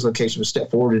know those locations would step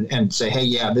forward and say, hey,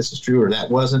 yeah, this is true or that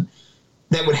wasn't,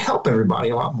 that would help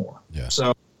everybody a lot more. Yeah.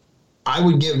 So I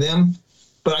would give them,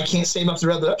 but I can't say about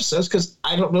the other episodes because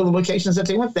I don't know the locations that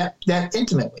they went that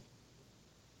intimately.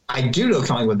 I do know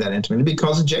Collingwood that intimately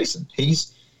because of Jason.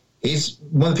 He's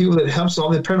one of the people that helps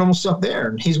all the paranormal stuff there.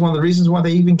 And he's one of the reasons why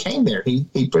they even came there.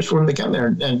 He pushed for them to come there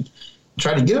and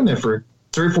tried to get them there for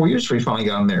 3 or 4 years before he finally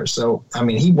got them there. So, I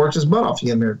mean, he worked his butt off to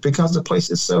get them there because the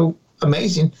place is so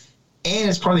amazing and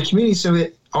it's part of the community. So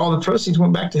that all the proceeds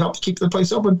went back to help keep the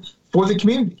place open for the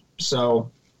community. So.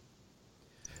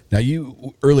 Now,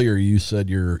 earlier you said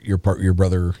your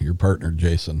partner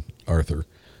Jason Arthur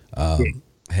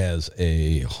has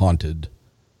a haunted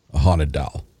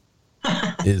doll.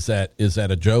 Is that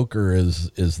a joke or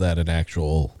is that an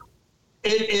actual?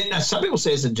 Some people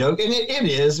say it's a joke, and it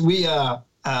is. We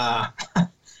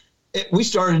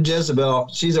started Jezebel.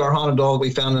 She's our haunted doll that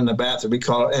we found in the bathroom. We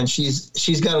call it, and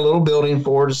she's got a little building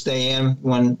for her to stay in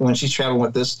when she's traveling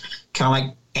with us, kind of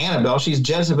like Annabelle.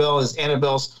 Jezebel is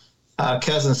Annabelle's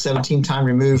cousin, 17 times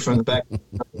removed from the back.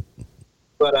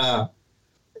 But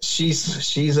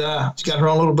she's got her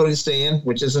own little building to stay in,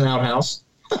 which is an outhouse.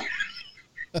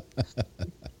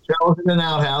 Travels in an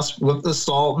outhouse with the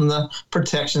salt and the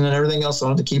protection and everything else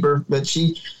on it to keep her. But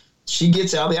she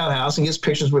gets out of the outhouse and gets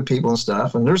pictures with people and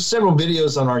stuff. And there's several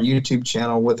videos on our YouTube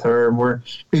channel with her. And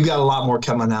we've got a lot more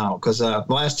coming out because the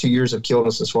last 2 years have killed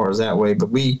us as far as that way. But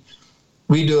we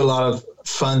do a lot of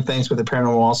fun things with the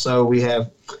paranormal. Also, we have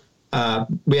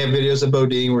videos of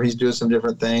Bodine where he's doing some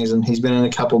different things, and he's been in a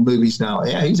couple movies now.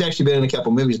 Yeah, he's actually been in a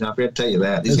couple movies now. I forgot to tell you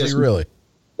that. Is he really?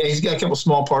 Yeah, he's got a couple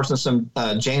small parts in some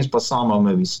James Balsamo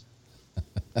movies.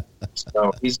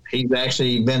 So he's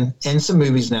actually been in some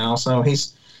movies now. So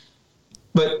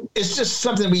but it's just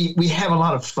something we have a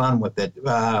lot of fun with it.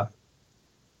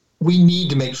 We need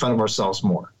to make fun of ourselves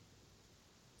more,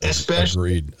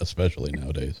 especially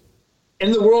nowadays.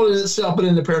 In the world itself, but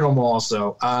in the paranormal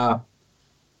also. I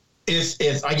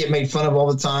get made fun of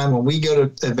all the time when we go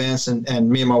to events, and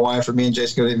me and my wife or me and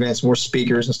Jason go to events, we're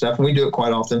speakers and stuff, and we do it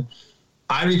quite often.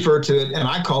 I refer to it, and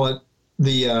I call it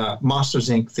the Monsters,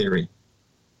 Inc. theory.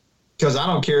 Because I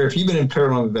don't care if you've been in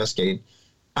paranormal investigating.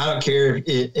 I don't care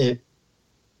if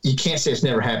you can't say it's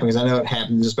never happened, because I know it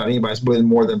happened to just about anybody's been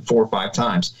more than 4 or 5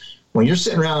 times. When you're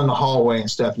sitting around in the hallway and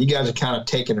stuff, you guys are kind of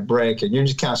taking a break, and you're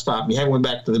just kind of stopping. You haven't went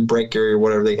back to the break area or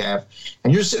whatever they have,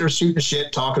 and you're sitting there shooting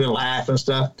shit, talking and laughing and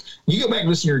stuff. You go back and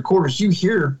listen to your recorders, you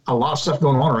hear a lot of stuff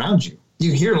going on around you.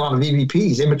 You hear a lot of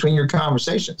EVPs in between your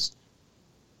conversations.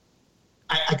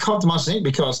 I call it the Monsters, Inc.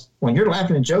 because when you're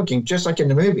laughing and joking, just like in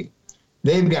the movie,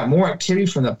 they've got more activity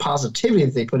from the positivity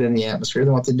that they put in the atmosphere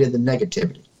than what they did the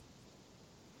negativity.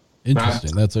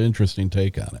 Interesting. That's an interesting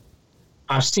take on it.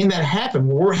 I've seen that happen.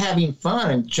 We're having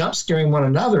fun and jump scaring one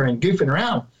another and goofing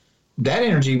around. That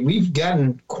energy, we've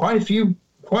gotten quite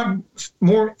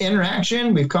more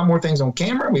interaction. We've caught more things on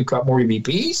camera. We've caught more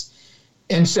EVPs.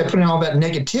 Instead of putting all that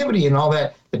negativity and all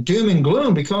that the doom and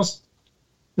gloom, because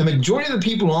the majority of the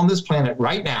people on this planet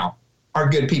right now are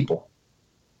good people.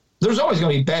 There's always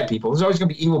going to be bad people. There's always going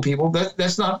to be evil people.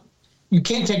 That's not, you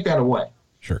can't take that away.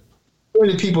 Sure. The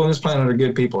majority of the people on this planet are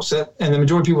good people. And the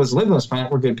majority of people that live on this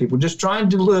planet were good people, just trying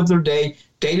to live their day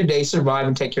to day, survive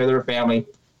and take care of their family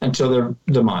until their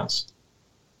demise.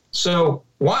 So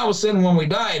why all of a sudden when we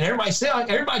die, and everybody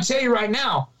tell you right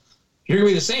now, you're going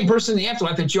to be the same person in the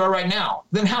afterlife that you are right now.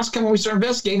 Then how's come when we start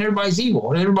investigating, everybody's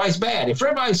evil and everybody's bad? If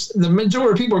the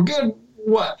majority of people are good,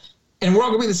 what? And we're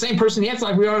all going to be the same person in the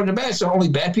afterlife we are in the bad, so only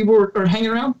bad people are hanging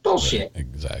around? Bullshit. Right,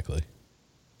 exactly.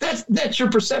 That's your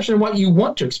perception of what you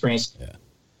want to experience. Yeah.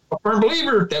 A firm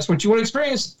believer, that's what you want to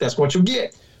experience. That's what you'll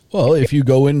get. Well, if you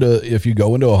go into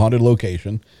a haunted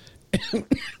location,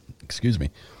 excuse me,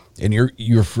 and you're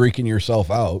freaking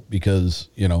yourself out because,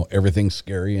 you know, everything's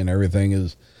scary and everything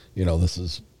is, you know, this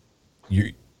is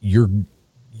you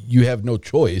have no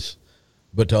choice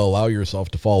but to allow yourself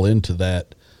to fall into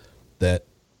that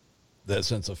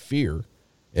sense of fear.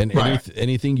 And Right.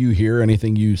 anything you hear,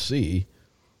 anything you see,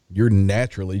 you're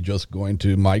naturally just going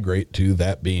to migrate to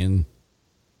that being,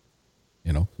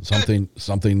 you know, something.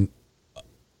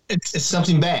 It's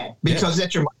something bad because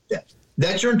that's your mindset.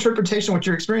 That's your interpretation of what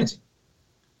you're experiencing.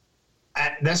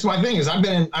 That's my thing. Is I've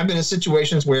been in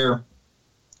situations where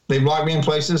they've locked me in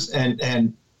places,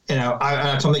 and you know,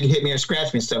 I told them they could hit me or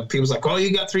scratch me and stuff. People's like, "Oh,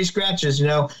 you got 3 scratches," you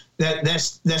know,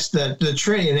 that's the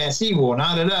Trinity, and that's evil,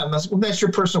 and that's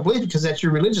your personal belief because that's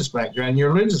your religious background,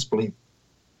 your religious belief.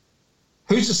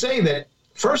 Who's to say that?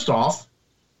 First off,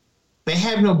 they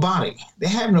have no body, they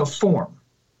have no form.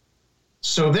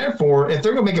 So therefore, if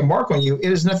they're going to make a mark on you,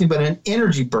 it is nothing but an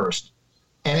energy burst,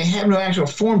 and they have no actual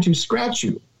form to scratch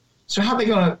you. So how are they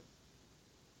going to?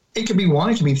 It could be 1,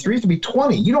 it could be 3, it could be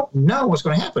 20. You don't know what's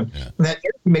going to happen when that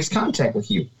energy makes contact with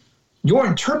you. Your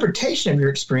interpretation of your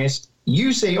experience,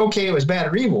 you say, okay, it was bad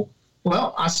or evil.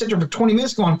 Well, I sit there for 20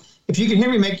 minutes going, if you can hear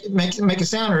me make a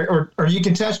sound, or you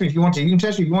can touch me if you want to. You can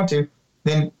touch me if you want to.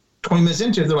 Then 20 minutes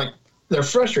into it, they're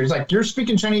frustrated. It's like, you're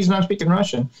speaking Chinese and I'm speaking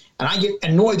Russian, and I get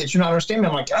annoyed that you're not understanding me.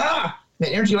 I'm like, the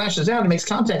energy lashes out and makes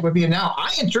contact with me, and now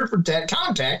I interpret that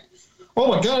contact. Oh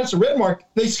my God, it's a red mark.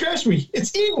 They scratched me.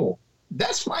 It's evil.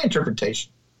 That's my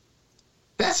interpretation.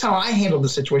 That's how I handle the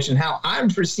situation, how I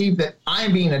perceive that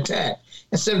I'm being attacked.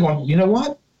 Instead of going, you know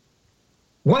what?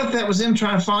 What if that was them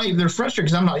trying to find you? They're frustrated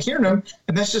because I'm not hearing them,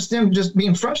 and that's just them just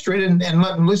being frustrated and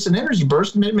letting loose an energy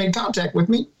burst, and it made contact with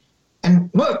me.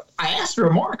 And look, I asked for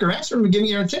a marker, asked for them to give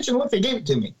me their attention. Look, they gave it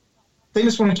to me. They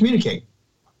just want to communicate.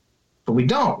 But we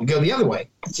don't. We go the other way.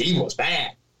 It's evil. It's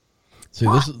bad. See,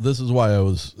 this is why I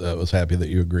was happy that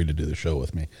you agreed to do the show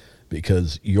with me,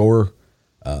 because your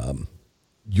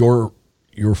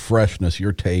freshness,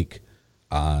 your take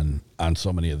on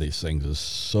so many of these things is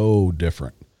so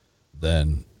different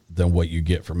than what you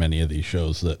get from any of these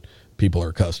shows that people are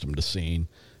accustomed to seeing.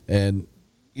 And,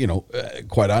 you know,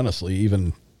 quite honestly,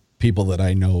 even people that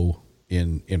I know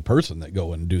in person that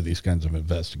go and do these kinds of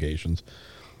investigations,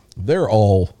 they're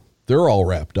all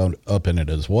wrapped up in it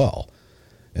as well.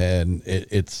 And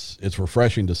it's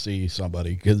refreshing to see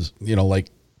somebody, because, you know,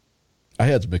 like, I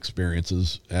had some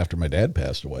experiences after my dad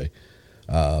passed away.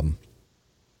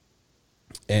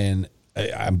 And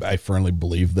I firmly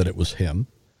believe that it was him.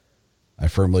 I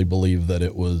firmly believe that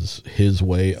it was his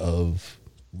way of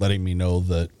letting me know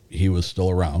that he was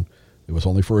still around. It was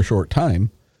only for a short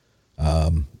time.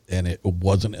 And it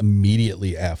wasn't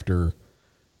immediately after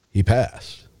he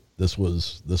passed. This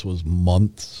was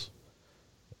months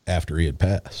after he had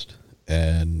passed.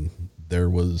 And there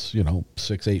was,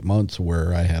 6-8 months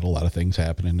where I had a lot of things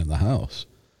happening in the house.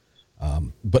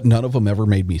 But none of them ever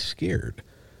made me scared.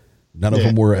 None of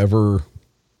them were ever,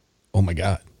 oh my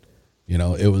God.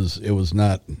 It was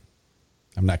not,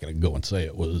 I'm not going to go and say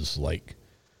it was like,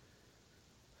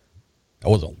 I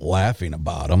wasn't laughing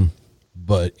about them,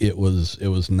 but it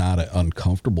was not an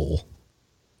uncomfortable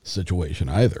situation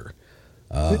either.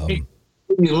 A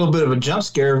little bit of a jump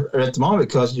scare at the moment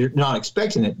because you're not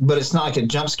expecting it, but it's not like a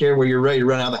jump scare where you're ready to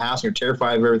run out of the house and you're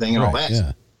terrified of everything and all that.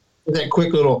 Yeah. That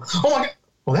quick little, oh my God,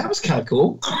 well, that was kind of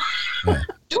cool. Yeah.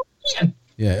 Do it again.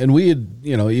 Yeah. And we had,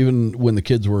 even when the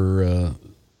kids were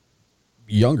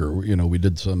younger, we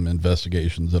did some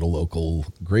investigations at a local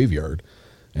graveyard.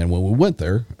 And when we went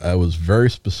there, I was very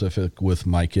specific with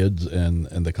my kids and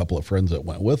the couple of friends that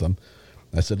went with them.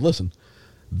 I said, listen,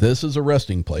 this is a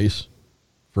resting place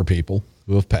for people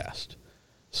who have passed.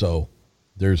 So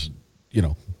there's,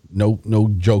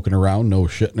 no joking around, no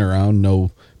shitting around,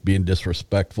 no being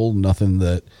disrespectful, nothing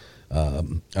that, I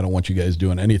don't want you guys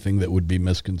doing anything that would be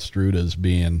misconstrued as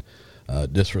being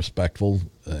disrespectful.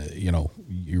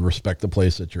 You respect the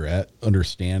place that you're at,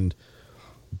 understand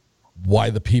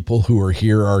why the people who are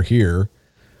here.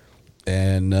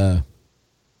 And,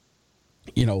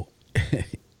 in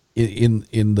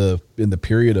the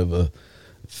period of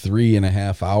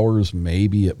 3.5 hours,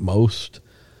 maybe at most,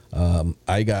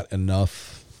 I got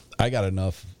enough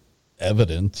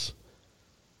evidence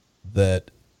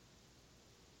that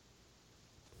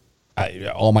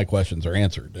all my questions are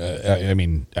answered.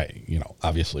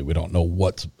 Obviously we don't know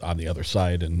what's on the other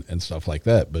side and stuff like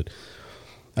that, but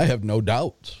I have no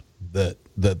doubts that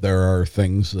there are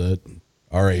things that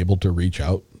are able to reach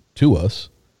out to us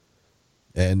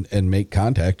and make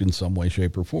contact in some way,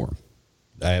 shape, or form.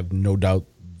 I have no doubt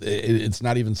it's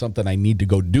not even something I need to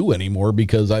go do anymore,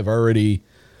 because I've already,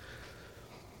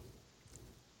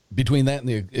 between that and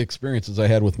the experiences I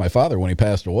had with my father when he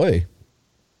passed away,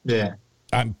 yeah,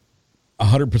 I'm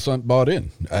 100% bought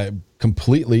in. I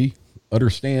completely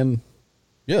understand.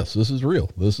 Yes, this is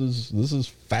real. This is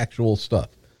factual stuff.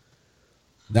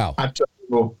 Now,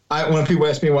 when people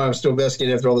ask me why I'm still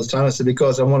investigating after all this time, I said,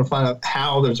 because I want to find out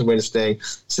how there's a way to stay.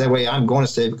 So that way I'm going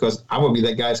to stay, because I won't be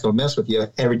that guy that's going to mess with you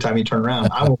every time you turn around.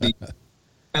 I won't be.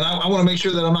 And I want to make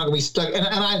sure that I'm not going to be stuck. And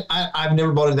I've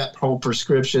never bought into that whole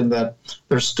prescription that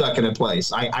they're stuck in a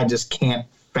place. I just can't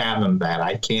fathom that.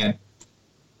 I can't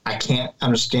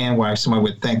understand why someone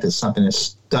would think that something is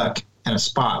stuck in a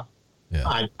spot.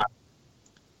 Yeah.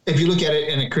 If you look at it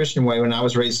in a Christian way, when I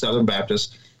was raised Southern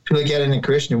Baptist, if you look at it in a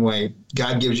Christian way,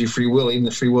 God gives you free will, even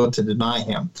the free will to deny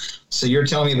him. So you're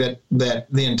telling me that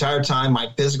the entire time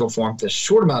my physical form, the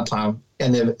short amount of time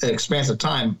and the expanse of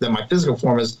time that my physical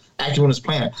form is active on this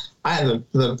planet, I have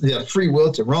the free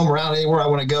will to roam around anywhere I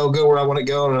want to go where I want to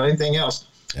go, or anything else.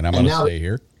 And I'm going to stay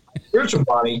here. My spiritual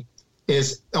body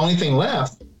is the only thing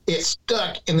left. It's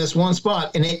stuck in this one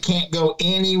spot, and it can't go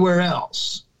anywhere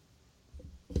else.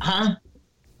 Huh?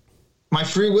 My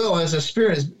free will as a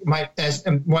spirit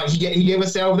he gave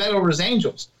us that over his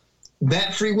angels.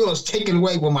 That free will is taken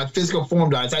away when my physical form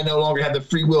dies. I no longer have the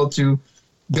free will to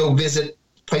go visit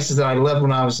places that I loved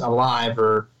when I was alive,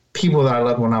 or people that I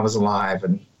loved when I was alive,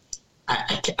 and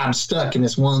I'm stuck in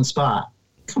this one spot.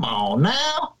 Come on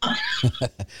now.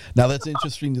 Now that's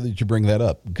interesting that you bring that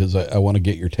up, because I want to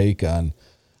get your take on.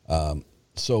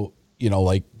 So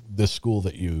like this school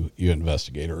that you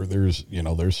investigate, or there's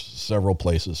several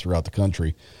places throughout the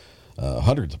country,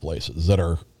 hundreds of places that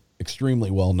are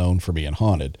extremely well known for being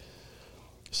haunted.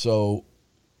 So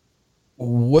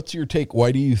what's your take?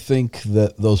 Why do you think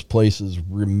that those places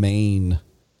remain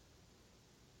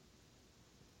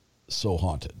so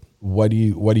haunted? Why do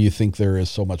you think there is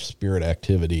so much spirit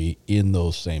activity in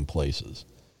those same places?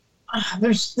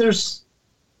 There's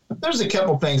a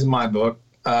couple things in my book.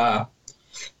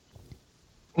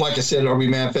 Like I said, are we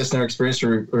manifesting our experience,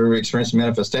 or are we experiencing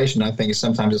manifestation? I think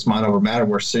sometimes it's mind over matter.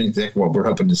 We're seeing exactly what we're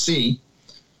hoping to see.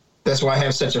 That's why I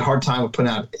have such a hard time with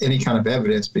putting out any kind of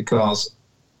evidence, because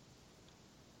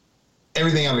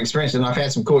everything I've experienced, and I've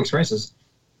had some cool experiences,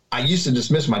 I used to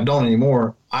dismiss them. I don't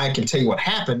anymore. I can tell you what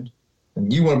happened,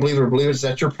 and you want to believe it or believe it,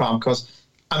 that's your problem, because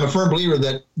I'm a firm believer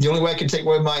that the only way I can take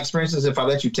away my experiences is if I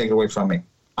let you take it away from me.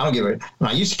 I don't give it. And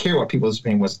I used to care what people's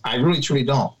opinion was. I really, truly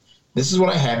don't. This is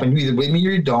what happened. You either believe me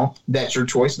or you don't. That's your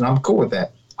choice, and I'm cool with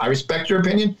that. I respect your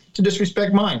opinion to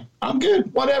disrespect mine. I'm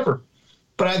good, whatever.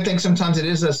 But I think sometimes it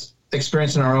is us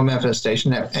experiencing our own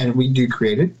manifestation, and we do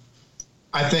create it.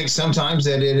 I think sometimes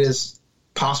that it is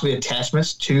possibly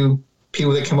attachments to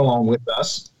people that come along with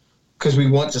us, because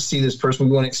we want to see this person,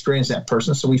 we want to experience that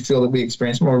person, so we feel that we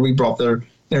experience them, or we brought their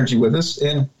energy with us.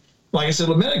 And like I said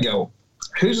a minute ago,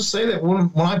 who's to say that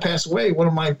when I pass away, one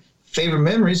of my favorite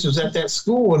memories was at that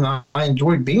school, and I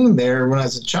enjoyed being there when I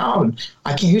was a child.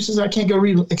 And who says I can't go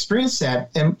experience that,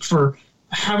 and for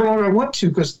however long I want to,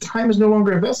 because time is no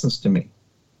longer of essence to me.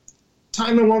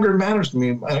 Time no longer matters to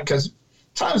me, because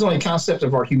time is only a concept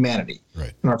of our humanity,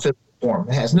 right, and our physical form.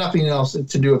 It has nothing else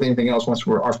to do with anything else once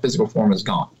our physical form is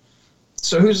gone.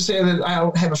 So who's to say that I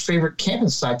don't have a favorite camping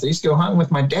site that I used to go hunting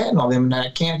with my dad and all them, and I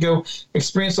can't go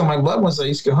experience all my loved ones that I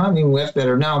used to go hunting with that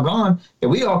are now gone, and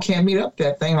we all can't meet up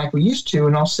that thing like we used to,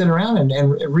 and all sit around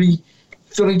and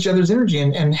refill each other's energy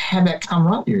and have that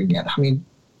camaraderie again. I mean,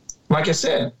 like I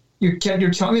said, you're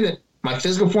telling me that my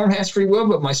physical form has free will,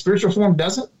 but my spiritual form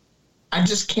doesn't? I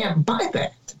just can't buy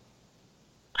that.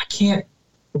 I can't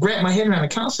wrap my head around the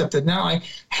concept that now I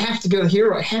have to go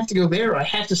here, or I have to go there, or I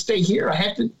have to stay here, I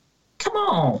have to. Come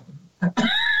on.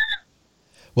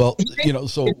 Well,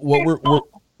 so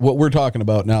what we're talking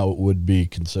about now would be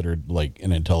considered like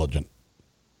an intelligent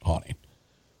haunting,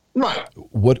 right?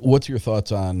 What's your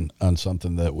thoughts on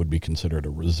something that would be considered a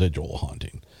residual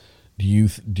haunting? Do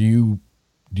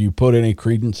you put any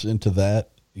credence into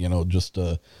that? Just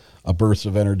a burst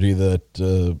of energy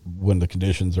that when the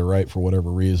conditions are right for whatever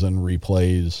reason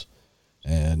replays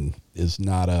and is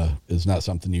not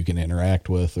something you can interact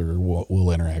with, or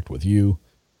will interact with you.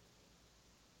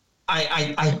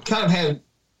 I kind of had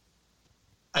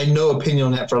no opinion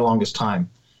on that for the longest time,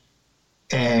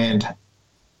 and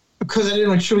because I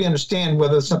didn't truly understand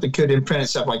whether something could imprint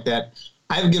itself like that.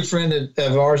 I have a good friend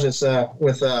of ours that's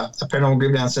with a paranormal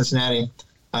group down in Cincinnati,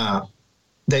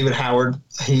 David Howard.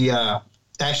 He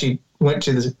actually went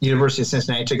to the University of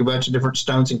Cincinnati, took a bunch of different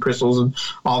stones and crystals and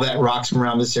all that rocks from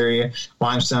around this area,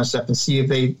 limestone stuff, and see if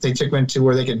they took them to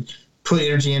where they could put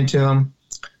energy into them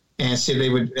and see if they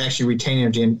would actually retain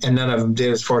energy. And none of them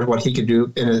did as far as what he could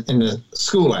do in the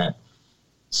school lab.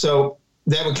 So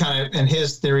that would kind of, in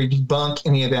his theory, debunk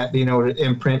any of that, being able to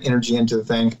imprint energy into the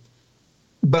thing.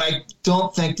 But I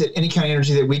don't think that any kind of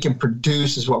energy that we can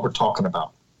produce is what we're talking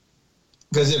about.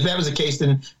 Because if that was the case,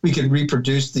 then we could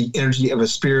reproduce the energy of a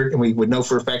spirit, and we would know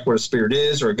for a fact what a spirit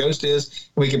is or a ghost is.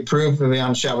 And we could prove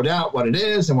beyond a shadow of doubt what it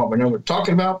is and what we know we're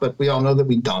talking about, but we all know that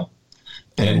we don't.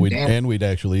 And we'd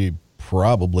actually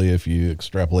probably, if you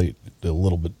extrapolate a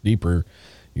little bit deeper,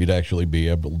 you'd actually be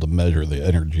able to measure the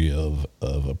energy of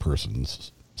a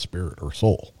person's spirit or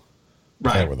soul.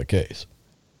 Right. If that were the case.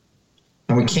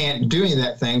 And we can't do any of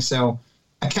that thing. So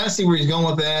I kind of see where he's going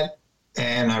with that.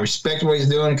 And I respect what he's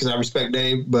doing because I respect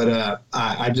Dave, but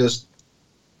I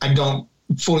don't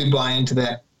fully buy into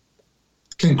that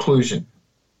conclusion.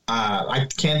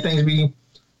 Can things be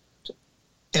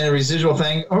in a residual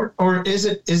thing, or is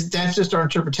that just our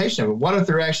interpretation of it? What if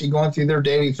they're actually going through their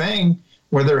daily thing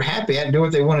where they're happy and do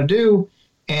what they want to do,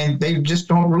 and they just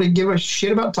don't really give a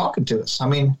shit about talking to us? I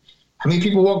mean, how many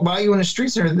people walk by you in the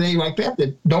streets every day like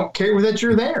that don't care that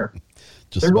you're there?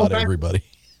 Just about everybody.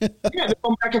 Yeah, they're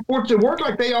going back and forth to work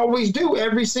like they always do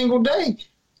every single day,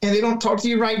 and they don't talk to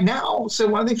you right now. So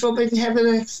why do they feel they have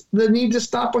the need to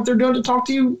stop what they're doing to talk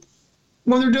to you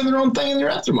when they're doing their own thing in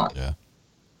their afterlife? Yeah.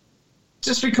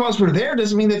 Just because we're there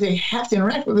doesn't mean that they have to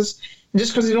interact with us. And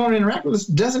just because they don't interact with us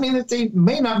doesn't mean that they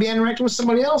may not be interacting with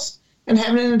somebody else and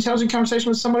having an intelligent conversation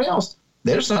with somebody else.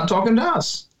 They're just not talking to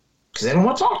us because they don't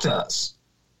want to talk to us.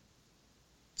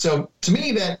 So to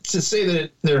me, that to say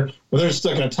that they're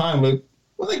stuck in a time loop,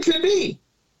 well, they could be.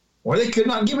 Or they could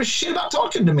not give a shit about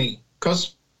talking to me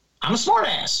because I'm a smart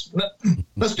ass.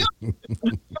 Let's be honest.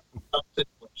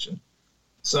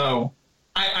 So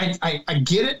I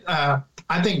get it.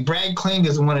 I think Brad Kling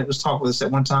is the one that was talking with us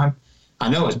at one time. I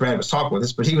know as Brad was talking with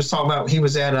us, but he was talking about, he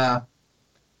was at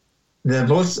the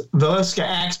Valeska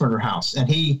Axe Murder House, and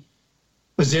he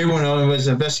was there when it was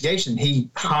an investigation. He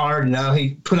hollered,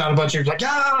 he put out a bunch of,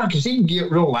 because he can get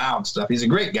real loud and stuff. He's a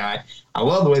great guy. I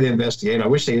love the way they investigate. I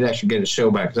wish they'd actually get a show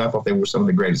back because I thought they were some of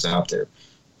the greatest out there.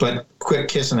 But quick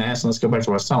kissing ass, and let's go back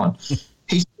to what I was telling.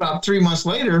 He's about 3 months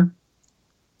later,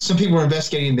 some people were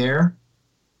investigating there,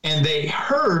 and they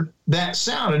heard that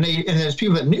sound, and there's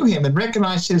people that knew him and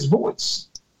recognized his voice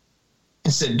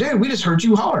and said, dude, we just heard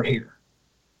you holler here.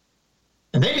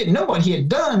 And they didn't know what he had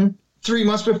done 3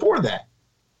 months before that.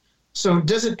 So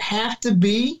does it have to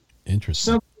be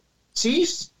some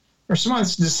deceased or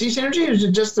someone's deceased energy, or is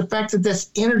it just the fact that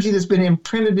that's energy that's been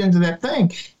imprinted into that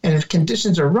thing, and if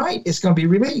conditions are right, it's going to be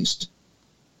released?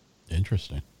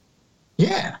 Interesting.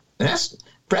 Yeah, that's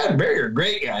Brad and Barry are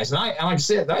great guys, and like I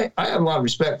said, I have a lot of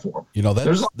respect for them. You know,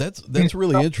 that's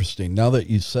really interesting. Now that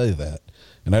you say that,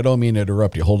 and I don't mean to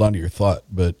interrupt you. Hold on to your thought,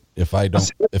 but if I don't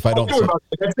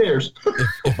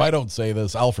say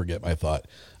this, I'll forget my thought.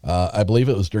 I believe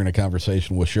it was during a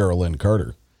conversation with Cheryl Lynn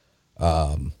Carter,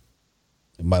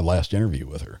 in my last interview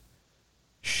with her.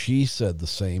 She said the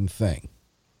same thing.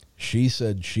 She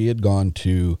said she had gone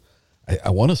to, I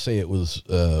want to say it was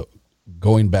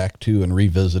going back to and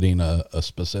revisiting a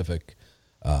specific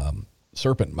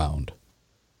serpent mound,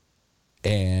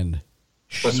 and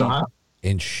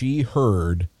she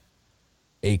heard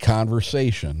a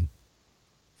conversation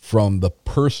from the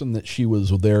person that she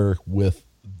was there with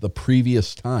the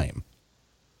previous time,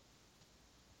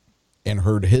 and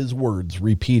heard his words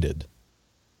repeated.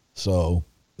 So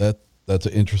that's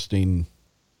an interesting,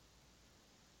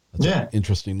 an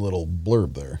interesting little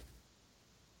blurb there.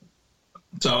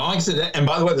 So like I said, and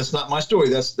by the way, that's not my story.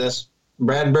 That's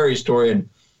Brad and Barry's story, and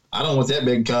I don't want that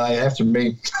big guy after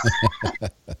me.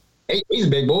 He's a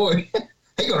big boy.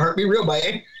 He's gonna hurt me real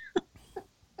bad.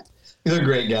 They're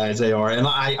great guys. They are, and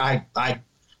I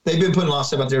they've been putting a lot of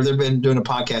stuff out there. They've been doing a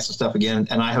podcast and stuff again,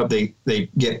 and I hope they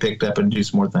get picked up and do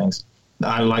some more things.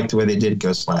 I like the way they did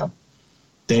Ghost Lab.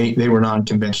 They were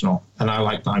non-conventional, and I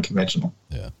like non-conventional.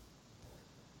 Yeah.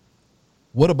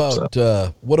 What about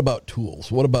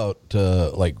tools? What about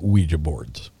like Ouija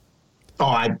boards?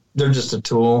 They're just a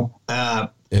tool.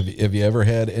 Have you ever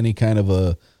had any kind of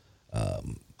a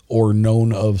or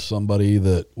known of somebody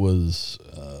that was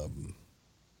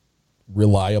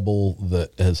reliable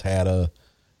that has had an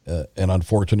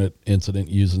unfortunate incident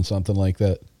using something like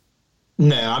that?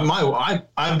 No,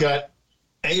 I've got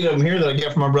 8 of them here that I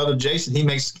get from my brother Jason. He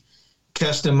makes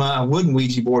custom wooden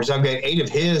Ouija boards. I've got 8 of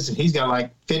his, and he's got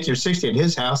like 50 or 60 at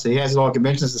his house. He has it all at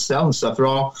conventions to sell and stuff. They're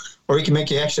all, or he can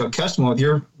make you actually a custom with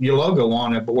your logo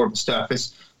on a board and stuff.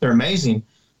 They're amazing.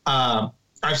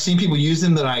 I've seen people use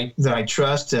them that I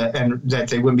trust and that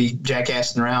they wouldn't be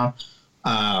jackassing around.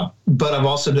 But I've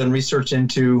also done research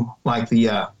into like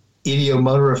the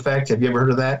ideomotor effect. Have you ever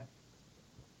heard of that?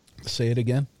 Say it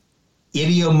again.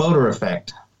 Ideomotor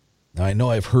effect. Now, I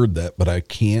know I've heard that, but I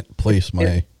can't place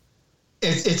my.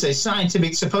 It's a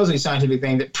supposedly scientific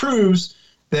thing that proves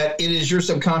that it is your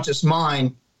subconscious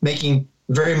mind making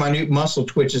very minute muscle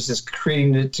twitches that's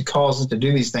creating it to cause it to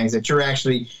do these things, that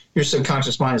your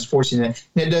subconscious mind is forcing it.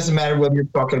 And it doesn't matter whether you're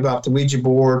talking about the Ouija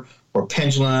board or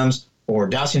pendulums or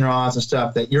dowsing rods and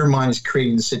stuff, that your mind is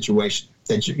creating the situation,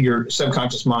 that your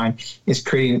subconscious mind is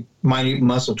creating minute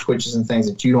muscle twitches and things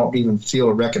that you don't even feel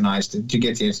or recognize to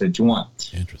get the answer that you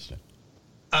want. Interesting.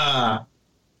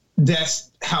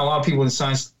 That's how a lot of people in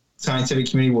the scientific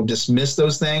community will dismiss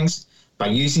those things by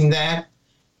using that.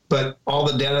 But all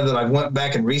the data that I went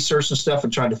back and researched and stuff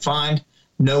and tried to find,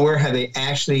 nowhere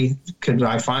could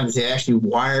I find that they actually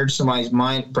wired somebody's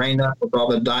brain up with all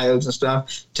the diodes and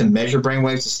stuff to measure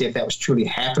brainwaves to see if that was truly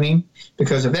happening.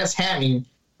 Because if that's happening,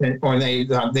 or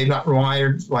they've not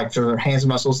wired like their hands and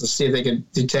muscles to see if they can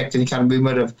detect any kind of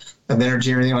movement of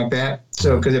energy or anything like that.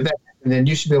 So, because if that happened, then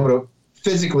you should be able to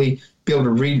physically be able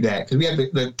to read that, because we have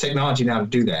the technology now to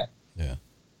do that. Yeah.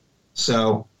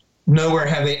 So nowhere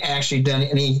have they actually done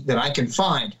any that I can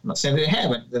find. I'm not saying they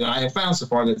haven't, that I have found so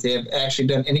far, that they have actually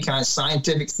done any kind of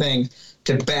scientific thing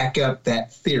to back up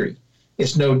that theory.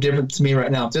 It's no different to me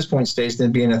right now at this point stage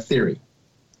than being a theory,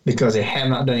 because they have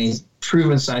not done any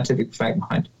proven scientific fact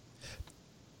behind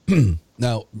it.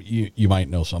 Now, you might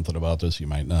know something about this, you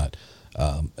might not.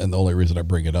 And the only reason I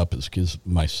bring it up is because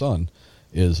my son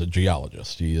is a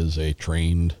geologist. He is a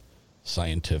trained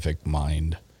scientific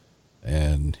mind,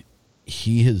 and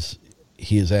he has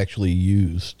actually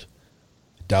used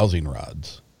dowsing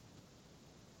rods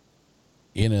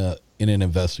in an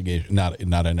investigation, not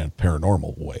in a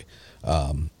paranormal way,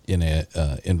 in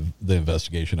the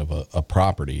investigation of a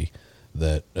property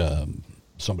that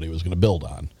somebody was going to build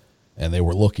on, and they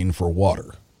were looking for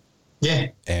water. Yeah,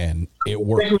 and it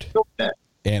worked.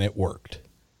 And it worked.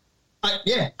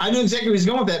 I knew exactly where he's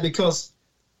going with that, because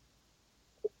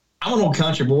I'm an old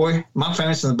country boy. My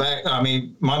family's from the back. I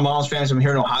mean, my mom's family's from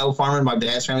here in Ohio farming. My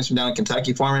dad's family's from down in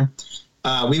Kentucky farming.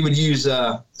 We would use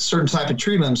certain type of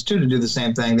tree limbs, too, to do the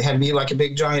same thing. They had to be like a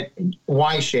big, giant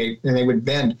Y shape, and they would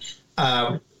bend.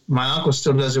 My uncle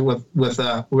still does it with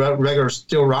regular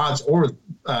steel rods, or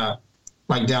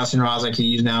like dowsing rods like you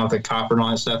use now with the copper and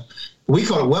all that stuff. We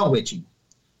call it well witching.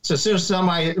 So as soon as when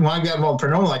I got involved in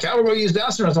paranormal, like, how are we going to use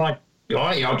dowsing rods? I'm like,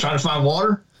 oh, y'all trying to find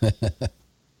water?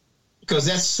 Because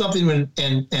that's something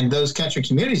in those country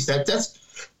communities that's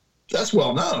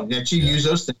well known, that you use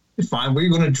those things to find where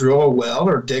you're going to drill a well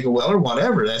or dig a well or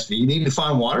whatever. That's you need to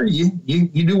find water. You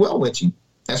do well witching.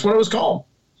 That's what it was called.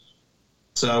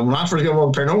 So when I first got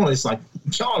involved in paranormal, it's like,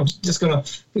 y'all just gonna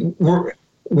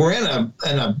we're in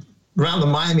a around the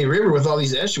Miami River with all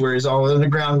these estuaries, all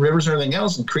underground rivers and everything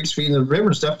else, and creeks feeding the river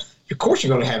and stuff. Of course, you're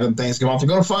going to have them things go off. You're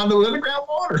going to find the underground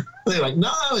water. They're like,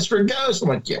 no, it's for ghosts. I'm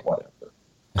like, yeah, whatever.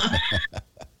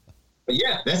 But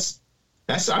yeah, that's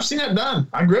I've seen that done.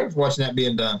 I grew up watching that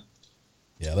being done.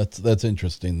 Yeah, that's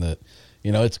interesting. That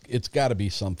it's got to be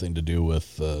something to do with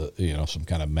some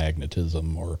kind of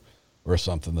magnetism or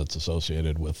something that's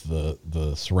associated with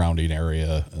the surrounding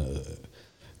area,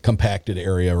 compacted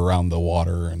area around the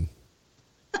water. And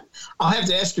I'll have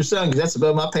to ask your son, because that's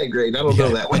above my pay grade. I don't go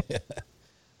that way.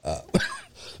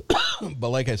 But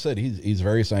like I said, he's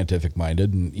very scientific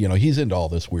minded, and he's into all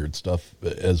this weird stuff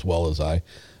as well as I.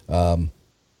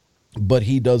 But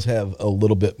he does have a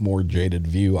little bit more jaded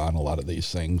view on a lot of these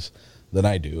things than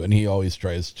I do, and he always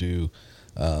tries to.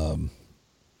 I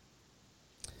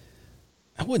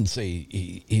wouldn't say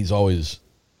he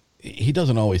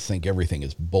doesn't always think everything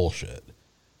is bullshit,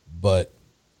 but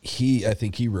I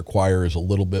think he requires a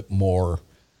little bit more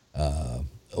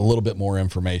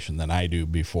information than I do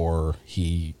before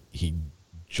he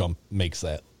makes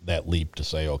that leap to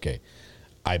say, okay,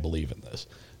 I believe in this.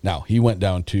 Now, he went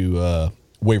down to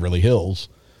Waverly Hills,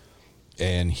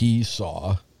 and he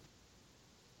saw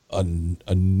a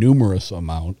numerous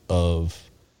amount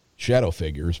of shadow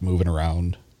figures moving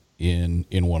around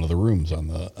in one of the rooms on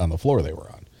the floor they were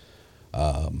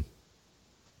on.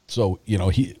 So,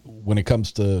 when it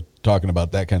comes to talking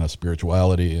about that kind of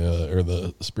spirituality or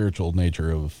the spiritual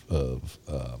nature of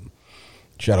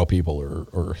shadow people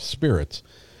or spirits,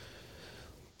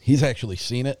 he's actually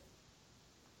seen it.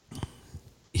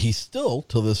 He still,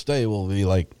 to this day, will be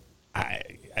like,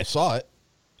 I saw it,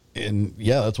 and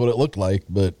yeah, that's what it looked like,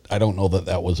 but I don't know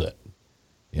that was it.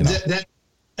 You know, that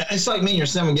it's like me and your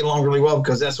son would get along really well,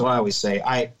 because that's what I always say.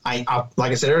 I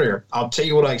like I said earlier, I'll tell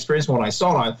you what I experienced, what I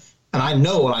saw, and I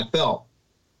know what I felt.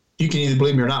 You can either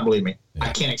believe me or not believe me. Yeah.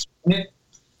 I can't explain it.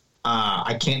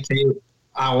 I can't tell you.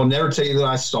 I will never tell you that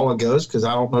I saw a ghost, because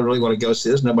I don't know really what a ghost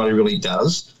is. Nobody really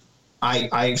does.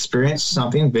 I experienced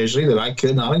something visually that I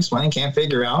could not explain, can't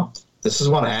figure out. This is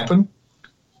what happened.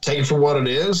 Take it for what it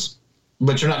is,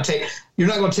 but you're not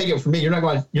going to take it from me. You're not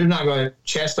going to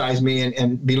chastise me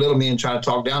and belittle me and try to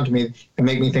talk down to me and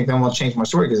make me think that I'm going to change my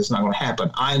story, because it's not going to happen.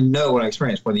 I know what I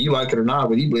experienced. Whether you like it or not,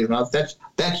 whether you believe it or not,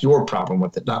 that's your problem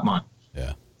with it, not mine.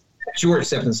 Yeah, that's your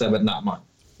acceptance of it, not mine.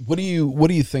 What do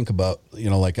you think about,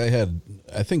 like I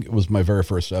think it was my very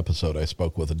first episode, I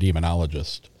spoke with a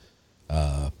demonologist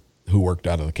who worked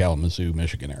out of the Kalamazoo,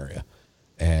 Michigan area.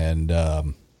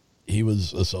 And he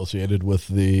was associated with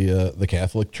the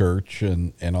Catholic Church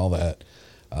and all that.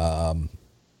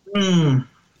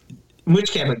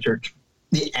 Which Catholic Church?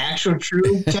 The actual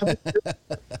true Catholic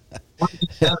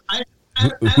Church?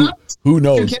 Who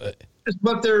knows?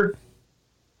 But they're...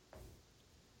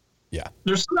 Yeah.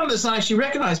 There's some that's not actually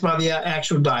recognized by the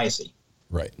actual diocese.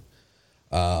 Right.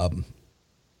 But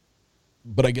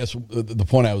I guess the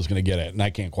point I was going to get at, and I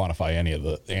can't quantify any of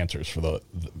the answers for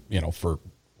for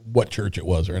what church it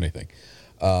was or anything.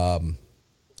 I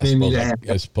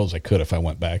suppose I could if I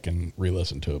went back and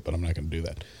re-listened to it, but I'm not going to do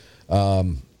that.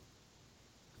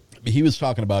 He was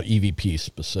talking about EVP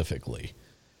specifically.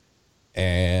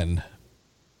 And,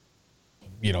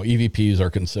 EVPs are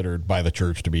considered by the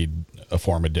church to be a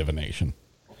form of divination.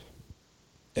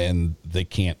 And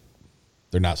they're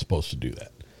not supposed to do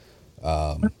that.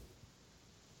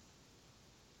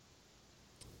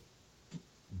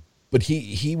 But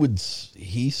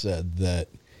he said that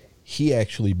he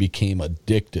actually became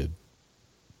addicted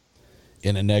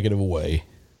in a negative way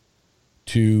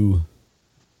to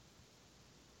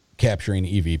capturing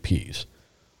EVPs.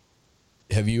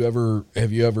 Have you ever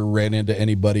ran into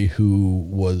anybody who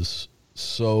was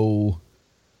so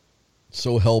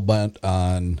hell-bent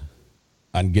on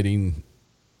getting,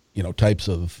 types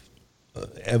of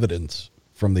evidence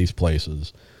from these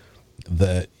places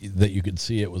that you could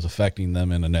see it was affecting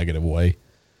them in a negative way?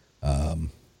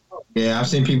 Yeah, I've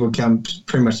seen people become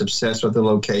pretty much obsessed with the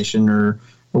location or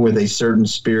with a certain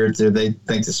spirit that they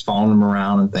think is following them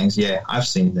around and things. Yeah, I've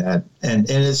seen that, and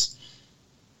it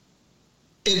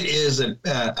is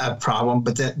a problem.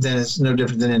 But then it's no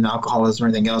different than in alcoholism or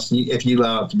anything else. If you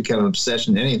allow it to become an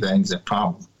obsession, anything is a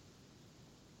problem.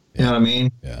 You know what I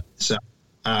mean? Yeah. So,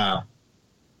 I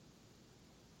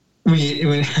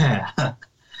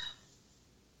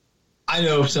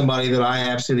know somebody that I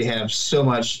absolutely have so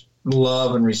much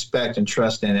love and respect and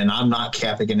trust in, and I'm not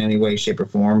Catholic in any way, shape, or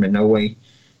form, in no way.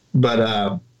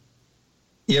 But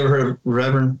you ever heard of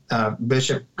Reverend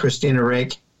Bishop Christina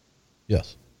Rake?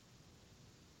 Yes.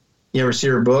 You ever see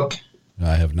her book?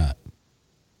 I have not.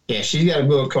 Yeah, she's got a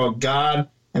book called God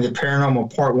and the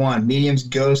Paranormal Part 1, Mediums,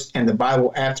 Ghosts, and the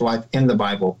Bible Afterlife in the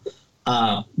Bible.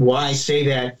 Why I say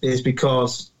that is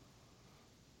because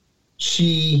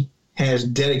she has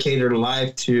dedicated her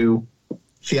life to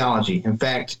theology. In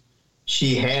fact,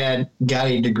 she got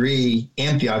a degree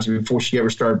in theology before she ever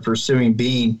started pursuing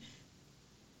being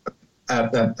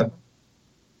a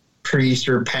priest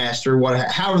or pastor,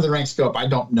 however the ranks go up. I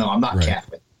don't know. I'm not right.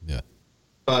 Catholic. Yeah.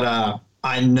 But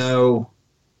I know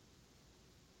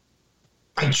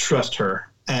I trust her.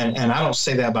 And I don't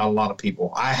say that about a lot of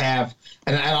people. I have,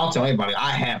 and I'll tell anybody,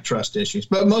 I have trust issues.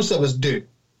 But most of us do.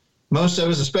 Most of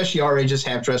us, especially our ages,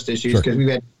 have trust issues because we've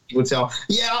had people tell,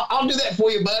 "Yeah, I'll do that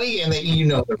for you, buddy," and they, it ain't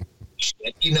going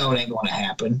to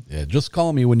happen. Yeah, just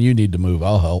call me when you need to move.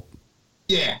 I'll help.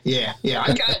 Yeah.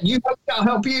 I got you. I'll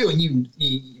help you, and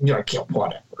you're like,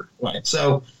 whatever. Right.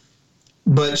 So,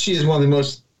 but she is one of the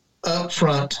most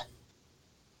upfront,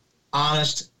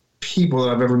 honest people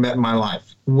that I've ever met in my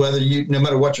life. No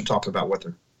matter what you're talking about with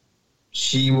her,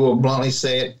 she will bluntly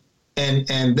say it,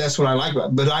 and that's what I like about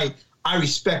it. But I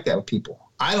respect that with people.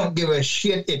 I don't give a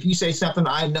shit if you say something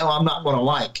I know I'm not going to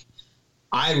like.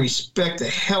 I respect the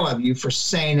hell out of you for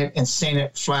saying it and saying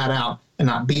it flat out and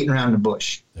not beating around the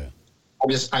bush. Yeah.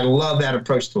 I love that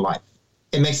approach to life.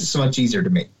 It makes it so much easier to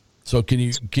me. So can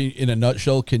you in a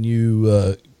nutshell, can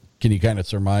you kind of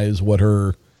surmise what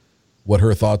her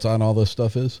thoughts on all this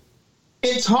stuff is?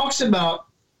 It talks about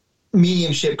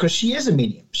mediumship because she is a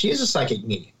medium. She is a psychic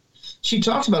medium. She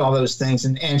talks about all those things,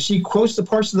 and she quotes the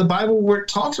parts of the Bible where it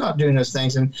talks about doing those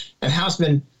things and how it's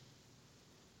been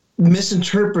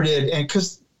misinterpreted. And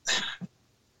because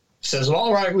says it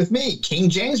all right with me. King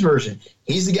James Version.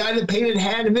 He's the guy that painted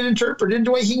had it interpreted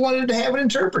the way he wanted to have it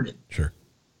interpreted. Sure.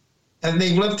 And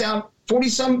they've left out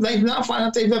 40-some. They've now found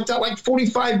out they've left out like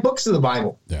 45 books of the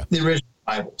Bible. Yeah. The original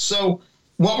Bible. So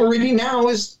what we're reading now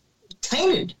is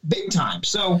tainted big time.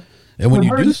 So, and when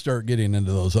you do start getting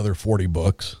into those other 40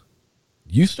 books,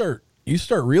 you start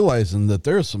realizing that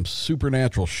there's some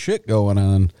supernatural shit going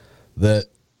on that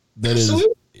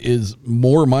is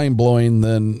more mind blowing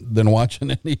than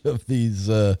watching any of these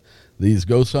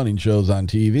ghost hunting shows on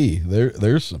TV.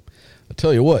 There's some. I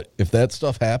tell you what, if that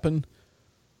stuff happened,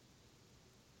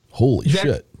 holy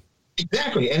shit.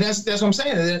 Exactly, and that's what I'm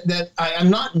saying. That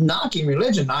I'm not knocking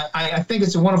religion. I think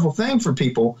it's a wonderful thing for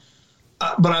people,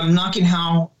 but I'm knocking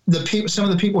how some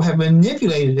of the people have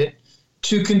manipulated it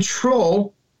to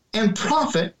control and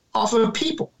profit off of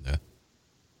people. Yeah.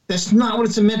 That's not what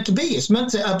it's meant to be. It's meant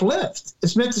to uplift.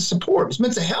 It's meant to support. It's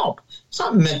meant to help. It's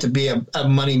not meant to be a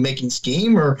money-making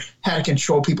scheme or how to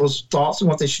control people's thoughts and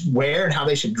what they should wear and how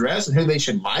they should dress and who they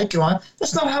should like.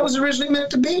 That's not how it was originally meant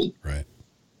to be. Right.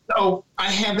 So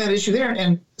I have that issue there.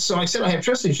 And so like I said, I have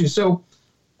trust issues. So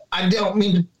I don't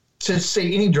mean to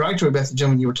say any derogatory about the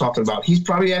gentleman you were talking about. He's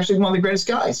probably actually one of the greatest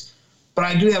guys. But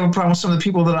I do have a problem with some of the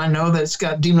people that I know that's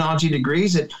got demonology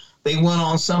degrees that they went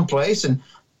on someplace and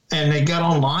they got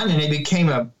online and they became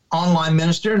an online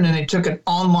minister, and then they took an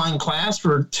online class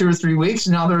for 2 or 3 weeks,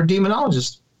 and now they're a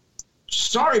demonologist.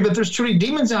 Sorry, but there's truly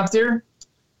demons out there.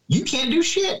 You can't do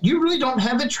shit. You really don't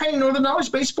have the training or the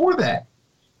knowledge base for that.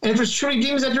 And if there's truly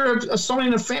demons out there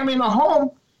assaulting a family in a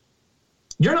home,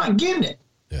 you're not getting it.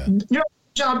 Yeah. Your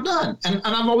job done. And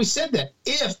I've always said that.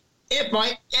 If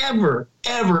I ever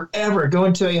go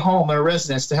into a home or a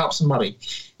residence to help somebody,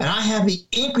 and I have the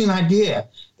inkling idea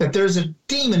that there's a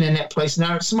demon in that place,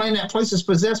 now somebody in that place is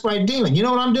possessed by a demon, you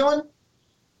know what I'm doing?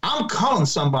 I'm calling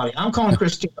somebody. I'm calling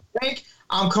Christian Bank.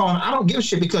 I don't give a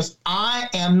shit, because I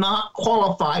am not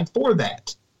qualified for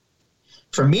that.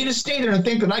 For me to stay there and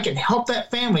think that I can help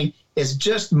that family is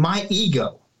just my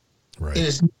ego. Right. It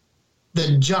is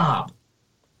the job.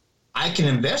 I can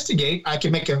investigate. I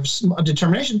can make a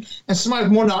determination, and somebody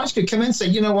with more knowledge could come in and say,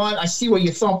 you know what, I see why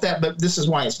you thought that, but this is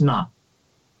why it's not.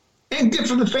 And good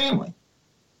for the family.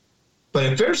 But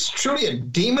if there's truly a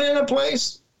demon in a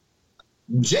place,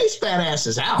 Jay's fat ass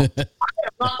is out. I am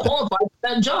not qualified for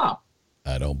that job.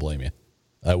 I don't blame you.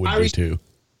 I would be too.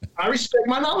 I respect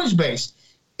my knowledge base.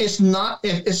 It's not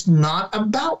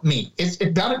about me. It's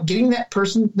about getting that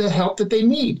person the help that they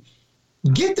need.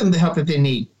 Get them the help that they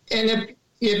need. And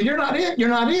if you're not it, you're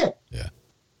not it. Yeah.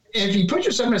 And if you put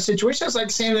yourself in a situation, it's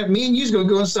like saying that me and you's going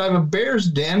to go inside of a bear's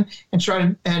den and try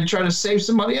to save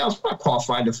somebody else. We're not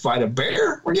qualified to fight a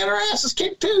bear. We're getting our asses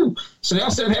kicked too. So now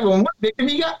instead of having one victim,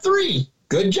 you got 3.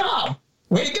 Good job.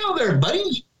 Way to go there,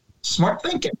 buddy. Smart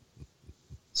thinking.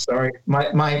 Sorry, my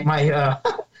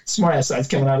smart ass side's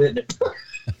coming out, isn't it?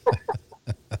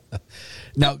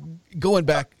 Now, going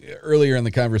back earlier in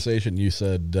the conversation, you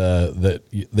said that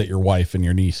your wife and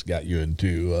your niece got you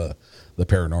into the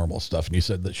paranormal stuff, and you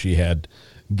said that she had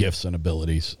gifts and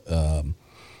abilities.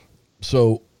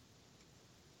 So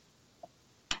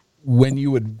when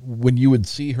you would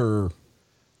see her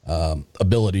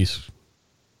abilities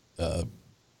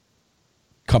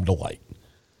come to light,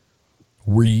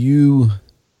 were you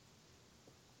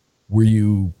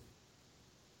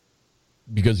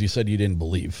because you said you didn't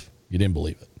believe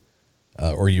it,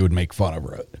 or you would make fun of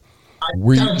her.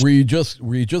 Were you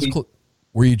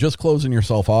just closing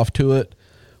yourself off to it,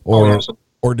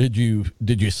 or did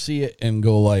you see it and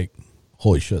go like,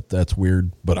 holy shit, that's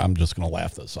weird, but I'm just going to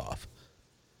laugh this off?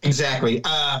 Exactly.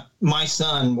 My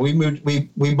son,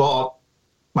 we bought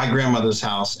my grandmother's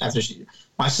house after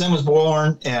my son was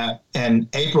born in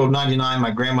April of 99. My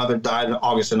grandmother died in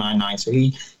August of 99. So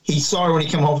he saw her when he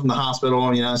came home from the hospital,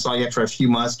 and, saw her for a few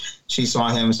months. She saw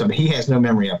him and stuff, but he has no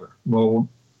memory of her. Well,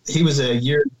 he was a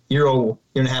year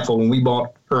and a half old when we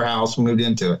bought her house and moved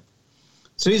into it.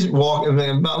 So he's walking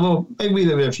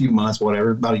maybe a few months, whatever,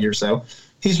 about a year or so.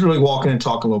 He's really walking and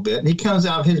talking a little bit. And he comes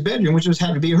out of his bedroom, which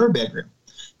had to be her bedroom.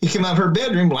 He came out of her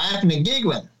bedroom laughing and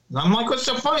giggling. And I'm like, what's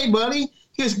so funny, buddy?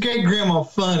 He goes, great grandma,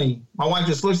 funny. My wife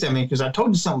just looks at me because I told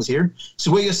you something was here.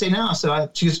 So what are you going to say now?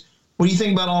 She goes, what do you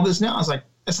think about all this now? I was like,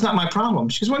 that's not my problem.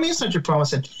 She goes, what do you mean it's not your problem? I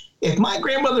said, if my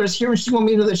grandmother is here and she wanted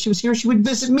me to know that she was here, she would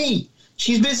visit me.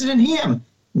 She's visiting him.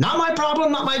 Not my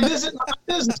problem, not my visit, not my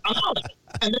business. I know it.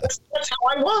 And that's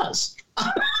how I was.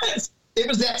 It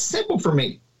was that simple for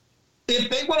me. If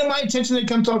they wanted my attention, they'd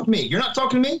come talk to me. You're not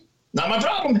talking to me? Not my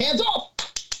problem. Hands off.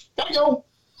 Gotta go.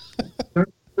 They're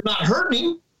not hurting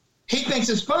him. He thinks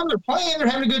it's fun. They're playing. They're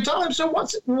having a good time. So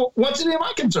what's any of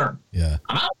my concern? Yeah.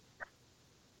 I'm out.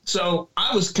 So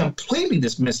I was completely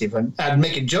dismissive. I'd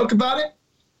make a joke about it,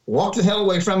 walk the hell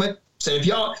away from it. Say, if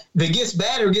it gets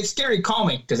bad or gets scary, call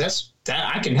me, because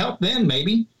I can help them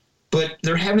maybe. But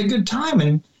they're having a good time,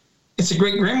 and it's a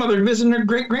great grandmother visiting her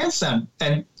great grandson,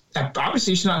 and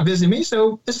obviously she's not visiting me,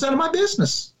 so it's none of my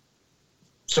business.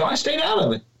 So I stayed out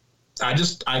of it.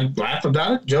 I laugh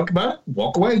about it, joke about it,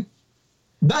 walk away.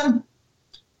 Done.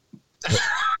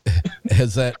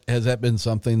 Has that been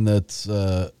something that's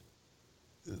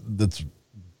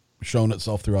shown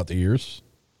itself throughout the years?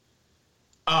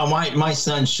 Oh, my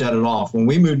son shut it off. When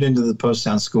we moved into the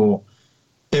post-town school,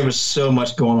 there was so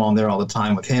much going on there all the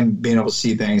time with him being able to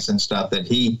see things and stuff that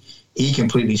he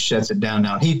completely shuts it down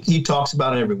now. He talks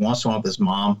about it every once in a while with his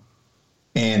mom,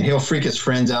 and he'll freak his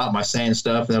friends out by saying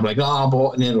stuff, and they're like, "Oh,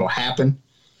 boy," and it'll happen.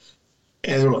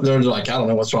 And they're like, "I don't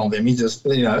know what's wrong with him." He just,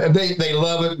 they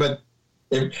love it, but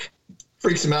it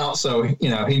freaks him out. So,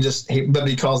 but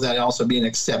because that also being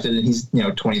accepted, and he's,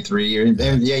 23, or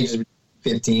the age of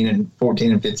 15 and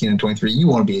 14 and 15 and 23, you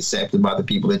want to be accepted by the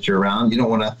people that you're around. You don't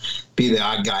want to be the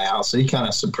odd guy out. So he kind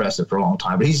of suppressed it for a long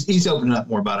time, but he's opening up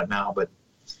more about it now. But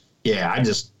yeah,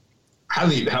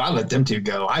 I let them two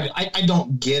go. I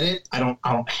don't get it. I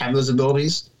don't have those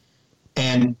abilities,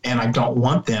 and I don't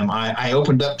want them. I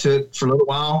opened up to it for a little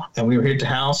while, and we were here at the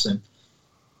house, and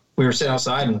we were sitting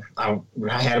outside, and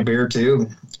I had a beer too.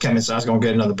 Come inside, I was going to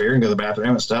get another beer and go to the bathroom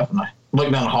and stuff. And I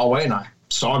looked down the hallway, and I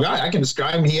saw a guy. I can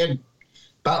describe him. He had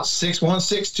about 6'1",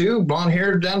 6'2", blonde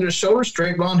hair down to his shoulder,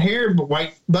 straight blonde hair,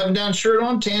 white button-down shirt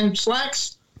on, tan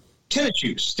slacks, tennis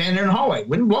shoes, standing there in the hallway.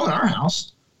 Wouldn't belong in our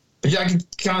house, but I could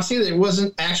kind of see that it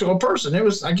wasn't actual person. I knew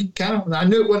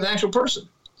it wasn't an actual person.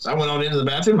 So I went on into the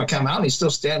bathroom. I come out, and he's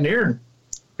still standing there. And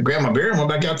I grabbed my beer and went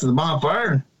back out to the bonfire.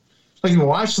 And looked at my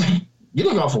wife, she's like, "You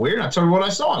look awful weird." And I told her what I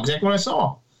saw, exactly what I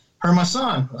saw. Her and my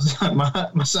son.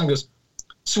 My son goes,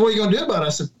 "So what are you going to do about it?" I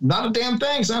said, "Not a damn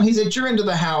thing, son." He said, "You're into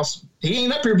the house. He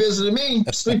ain't up here visiting me."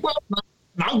 Sleep well.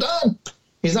 I'm done.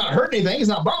 He's not hurting anything. He's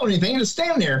not bothering anything. He's just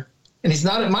standing there. And he's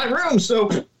not in my room, so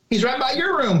he's right by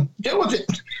your room. Deal with it.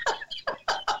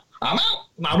 I'm out.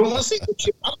 I don't want to see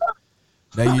you. I'm out.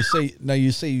 Now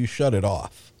you say you shut it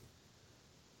off.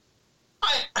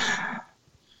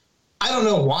 I don't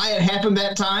know why it happened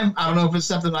that time. I don't know if it's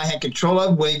something I had control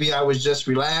of. Maybe I was just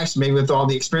relaxed. Maybe with all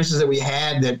the experiences that we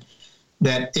had, that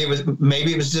it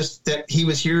was just that he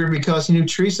was here because he knew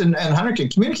Teresa and Hunter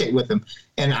could communicate with him.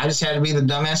 And I just had to be the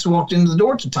dumbass who walked into the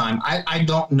door at the time. I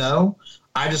don't know.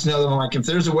 I just know that I'm like, if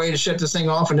there's a way to shut this thing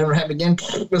off and never have it again,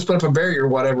 let's put up a barrier or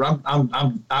whatever. I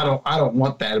don't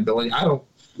want that ability. I don't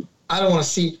want to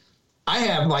see. I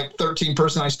have like 13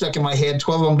 personalities stuck in my head.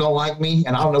 12 of them don't like me,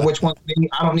 and I don't know which one's me.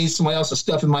 I don't need somebody else's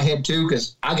stuff in my head too,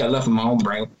 because I got enough of my own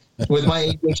brain. With my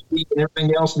ADHD and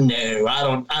everything else, no, I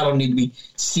don't need to be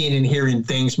seeing and hearing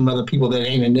things from other people that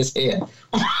ain't in this head.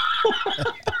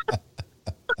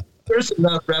 There's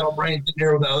enough rattle brains in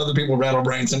there without other people rattle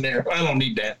brains in there. I don't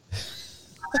need that.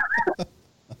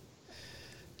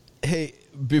 Hey,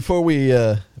 before we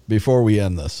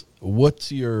end this,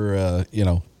 what's your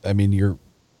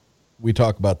we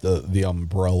talk about the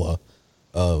umbrella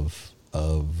of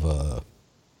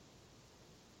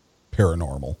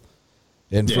paranormal.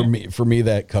 And for me,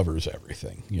 that covers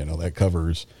everything. That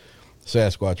covers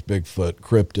Sasquatch, Bigfoot,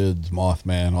 cryptids,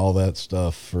 Mothman, all that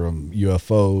stuff, from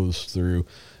UFOs through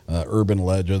urban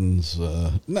legends.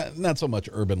 Not so much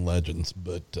urban legends,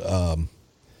 but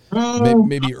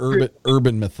maybe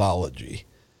urban mythology.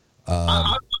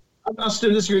 I'll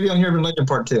still disagree with you on the urban legend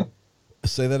part too.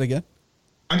 Say that again.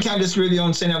 I kind of disagree with you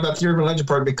on saying about the urban legend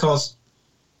part, because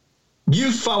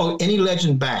you follow any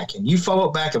legend back, and you follow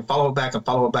it back and follow it back and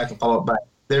follow it back and follow it back.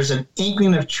 There's an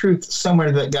inkling of truth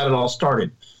somewhere that got it all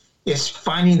started. It's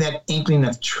finding that inkling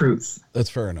of truth. That's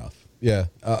fair enough. Yeah,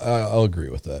 I'll agree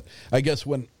with that. I guess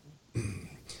when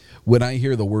I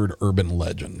hear the word urban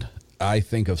legend, I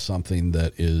think of something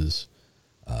that is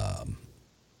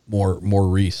more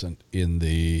recent in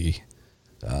the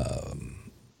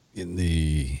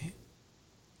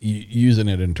using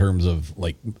it in terms of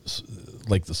like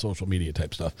the social media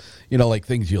type stuff, like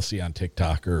things you'll see on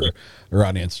TikTok or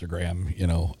on Instagram,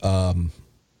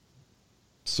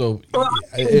 so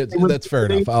that's fair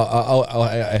enough.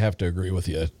 I have to agree with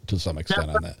you to some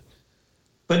extent on that.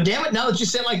 But damn it, now that you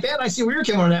said it like that, I see where you're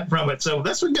coming on that from it. So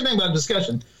that's what good thing about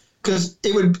discussion, because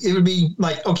it would be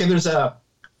like, okay, there's a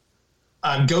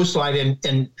ghost light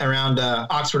in around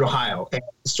Oxford, Ohio. And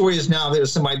the story is now there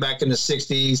was somebody back in the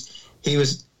 60s.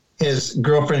 His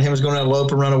girlfriend, him, was going to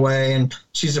elope and run away, and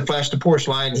she's a flashed a porch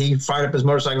light, and he fired up his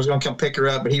motorcycle, was going to come pick her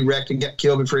up, but he wrecked and got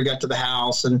killed before he got to the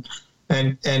house. And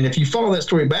if you follow that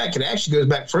story back, it actually goes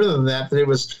back further than that. That it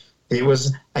was it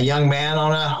was a young man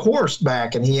on a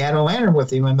horseback, and he had a lantern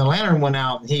with him, and the lantern went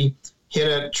out, and he hit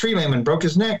a tree limb and broke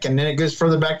his neck. And then it goes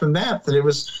further back than that it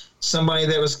was somebody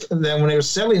that when they were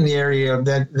settling the area,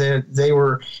 that they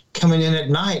were coming in at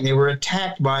night, and they were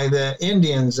attacked by the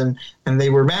Indians, and they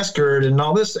were massacred and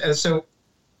all this. And so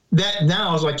that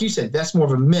now is, like you said, that's more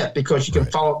of a myth, because you can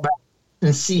follow it back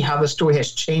and see how the story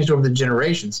has changed over the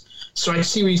generations. So I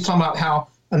see what he's talking about, how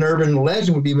an urban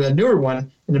legend would be a newer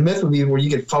one, and the myth would be where you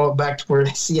could follow it back to where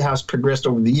see how it's progressed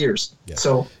over the years. Yeah.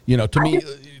 So, to me,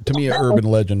 an urban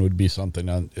legend would be something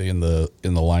in the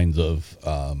lines of,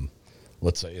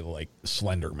 let's say, like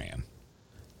Slender Man.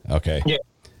 Okay. Yeah.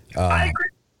 I agree.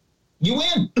 You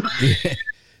win.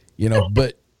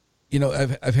 But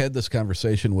I've had this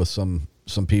conversation with some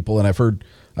people, and I've heard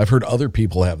other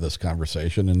people have this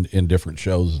conversation in different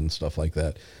shows and stuff like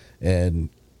that. And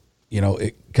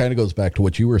it kind of goes back to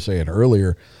what you were saying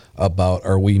earlier about,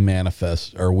 are we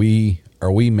manifesting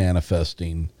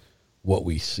what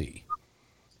we see?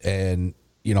 And,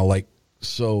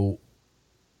 so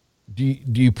do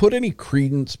you put any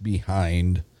credence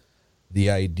behind the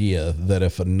idea that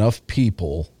if enough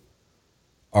people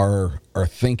are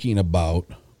thinking about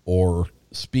or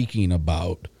speaking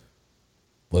about,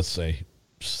 let's say,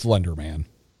 Slender Man,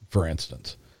 for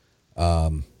instance,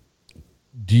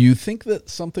 do you think that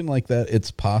something like that,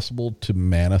 it's possible to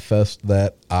manifest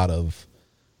that out of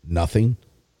nothing?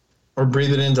 Or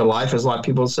breathe it into life, as a lot of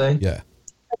people say? Yeah.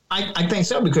 I think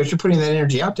so, because you're putting that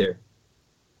energy out there.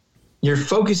 You're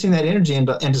focusing that energy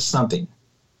into something.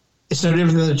 It's no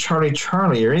different than the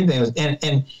Charlie or anything.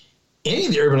 And any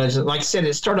of the urban legends, like I said,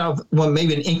 it started out with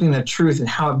maybe an inkling of truth, and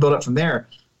how it built up from there.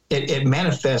 It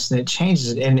manifests and it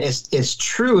changes it, and it's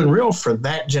true and real for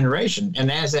that generation.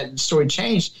 And as that story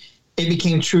changed, it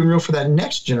became true and real for that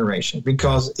next generation,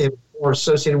 because it was more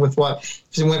associated with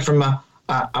it went from a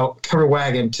covered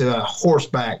wagon to a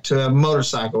horseback to a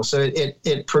motorcycle. So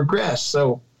it progressed.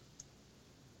 So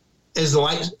is the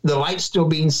light still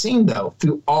being seen, though,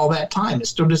 through all that time? It's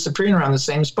still disappearing around the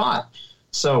same spot.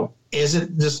 So is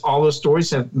it just all those stories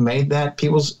have made that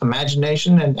people's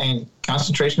imagination and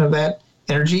concentration of that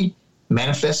energy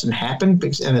manifest and happen,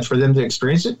 and for them to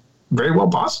experience it? Very well,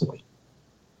 possibly.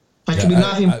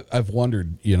 I've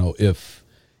wondered, if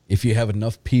you have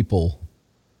enough people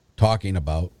talking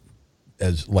about,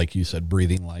 as like you said,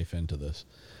 breathing life into this,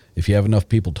 if you have enough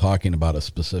people talking about a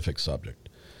specific subject,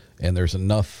 and there's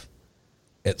enough,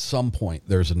 at some point,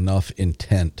 there's enough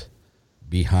intent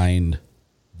behind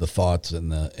the thoughts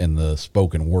and the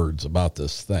spoken words about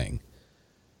this thing,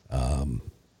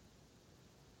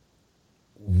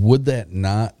 would that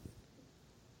not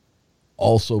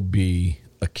also be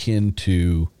akin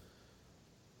to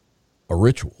a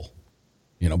ritual?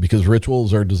 Because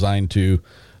rituals are designed to,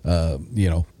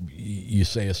 you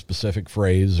say a specific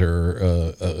phrase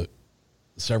or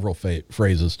several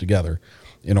phrases together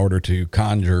in order to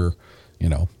conjure,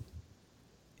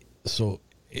 so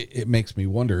it makes me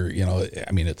wonder,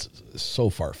 it's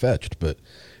so far-fetched, but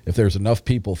if there's enough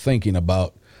people thinking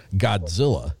about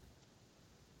Godzilla,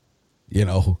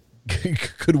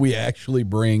 could we actually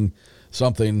bring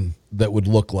something that would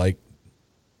look like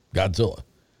Godzilla?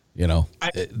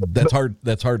 That's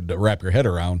hard to wrap your head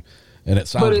around, and it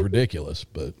sounds ridiculous,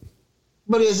 but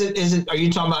is it, are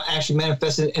you talking about actually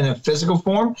manifested in a physical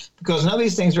form? Because none of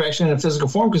these things are actually in a physical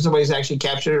form, because nobody's actually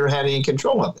captured it or had any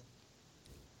control of it.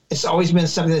 It's always been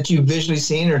something that you've visually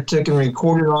seen or took and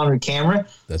recorded on a camera.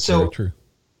 That's very true.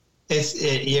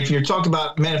 If you're talking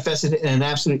about manifested in an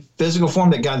absolute physical form,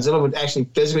 that Godzilla would actually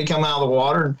physically come out of the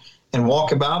water and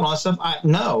walk about and all that stuff,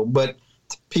 no. But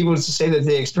people would say that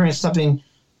they experienced something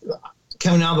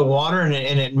coming out of the water and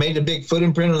it made a big foot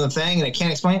imprint on the thing and it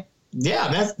can't explain it.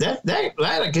 Yeah, that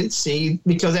I could see,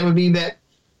 because that would be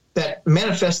that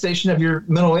manifestation of your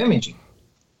mental imaging.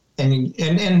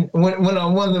 And one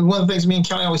of the things me and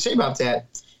Kelly always say about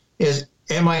that is,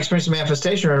 am I experiencing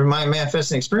manifestation or am I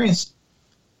manifesting experience?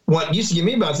 What used to get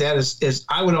me about that is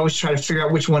I would always try to figure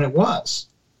out which one it was.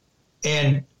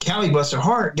 And Callie, bless her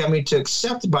heart, got me to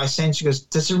accept it by saying, she goes,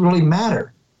 does it really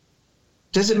matter?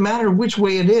 Does it matter which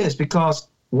way it is? Because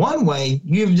one way,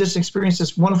 you've just experienced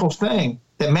this wonderful thing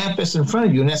that manifests in front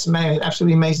of you, and that's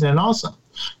absolutely amazing and awesome.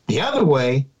 The other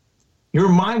way, your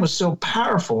mind was so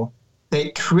powerful that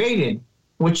it created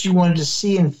what you wanted to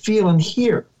see and feel and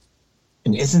hear.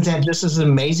 And isn't that just as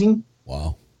amazing?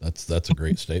 Wow, that's a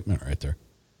great statement right there.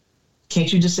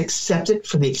 Can't you just accept it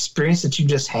for the experience that you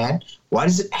just had? Why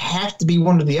does it have to be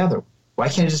one or the other? Why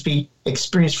can't it just be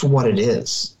experienced for what it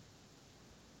is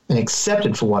and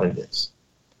accepted for what it is?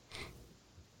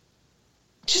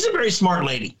 She's a very smart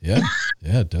lady. Yeah,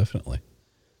 definitely.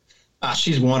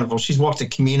 She's wonderful. She's walked the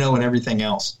Camino and everything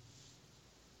else.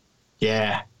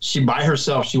 Yeah, she by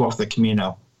herself. She walked the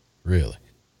Camino. Really?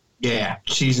 Yeah,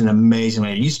 she's an amazing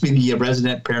lady. Used to be the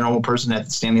resident paranormal person at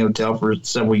the Stanley Hotel for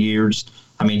several years.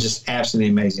 I mean, just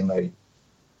absolutely amazing lady.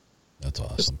 That's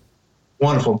awesome. Just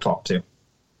wonderful to talk to.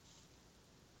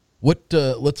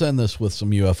 Let's end this with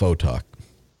some UFO talk.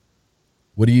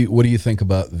 What do you think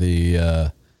about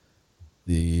the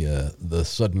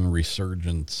sudden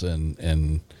resurgence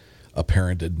and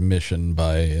apparent admission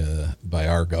by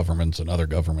our governments and other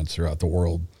governments throughout the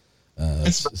world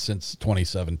since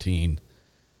 2017?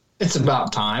 It's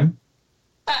about time.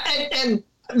 And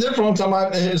there for a long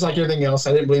time, it was like everything else.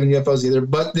 I didn't believe in UFOs either.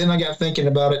 But then I got thinking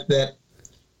about it that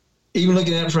even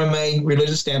looking at it from a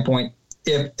religious standpoint,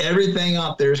 if everything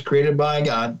out there is created by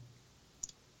God,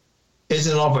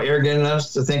 isn't it awful arrogant of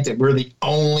us to think that we're the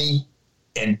only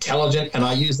intelligent, and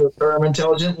I use the term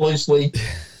intelligent loosely,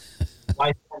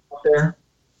 life out there?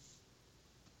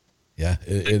 Yeah,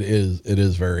 it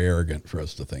is very arrogant for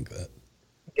us to think that.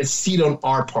 It's seed on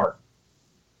our part.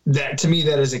 That, to me,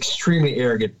 that is extremely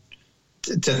arrogant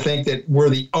to think that we're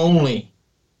the only,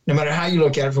 no matter how you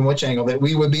look at it from which angle, that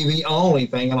we would be the only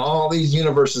thing in all these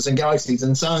universes and galaxies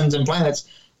and suns and planets,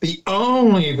 the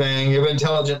only thing of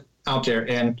intelligent out there.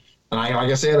 And like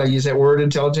I said, I use that word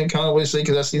intelligent kind of loosely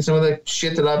because I've seen some of the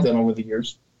shit that I've done over the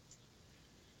years.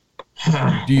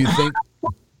 Do you think,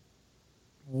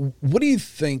 what do you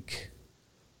think,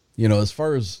 as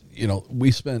far as,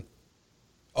 we spent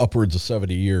upwards of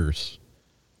 70 years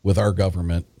with our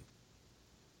government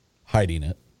hiding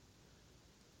it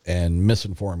and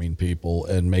misinforming people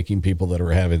and making people that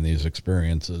are having these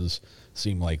experiences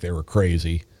seem like they were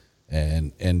crazy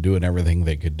and doing everything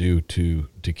they could do to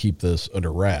keep this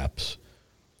under wraps.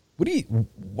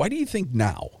 Why do you think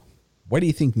now? Why do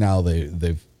you think now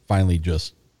they've finally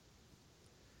just...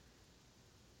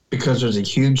 Because there's a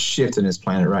huge shift in this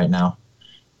planet right now,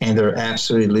 and they're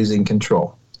absolutely losing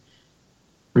control.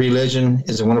 Religion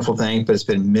is a wonderful thing, but it's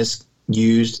been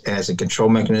misused as a control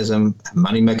mechanism, a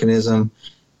money mechanism.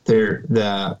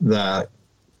 A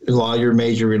lot of your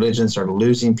major religions are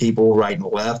losing people right and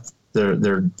left.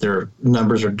 Their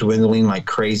numbers are dwindling like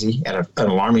crazy at an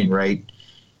alarming rate,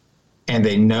 and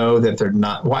they know that they're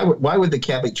not. Why would the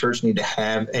Catholic Church need to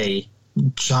have a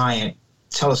giant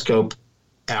telescope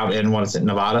out in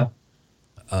Nevada?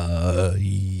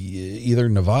 Either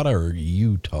Nevada or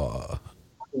Utah.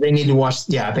 They need to watch.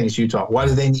 Yeah, I think it's Utah. Why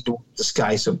do they need to watch the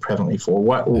sky so prevalently for?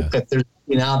 If there's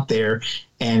something out there,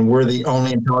 and we're the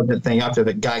only intelligent thing out there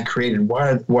that God created?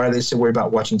 Why are they so worried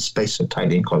about watching space so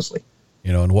tightly and closely?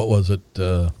 And what was it?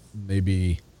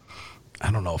 Maybe,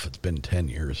 I don't know if it's been 10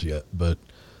 years yet, but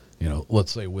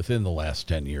let's say within the last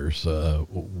 10 years,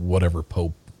 whatever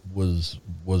Pope was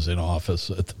in office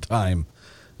at the time,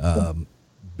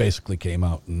 basically came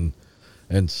out and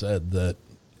said that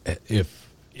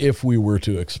if we were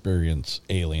to experience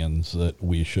aliens, that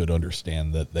we should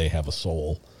understand that they have a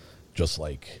soul, just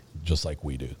like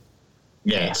we do.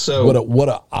 Yeah. So what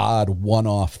a odd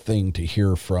one-off thing to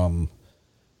hear from,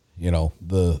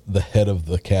 the head of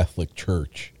the Catholic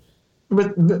Church.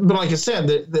 But like I said,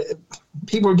 the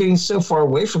people are getting so far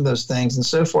away from those things and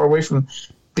so far away from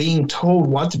being told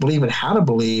what to believe and how to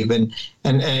believe, and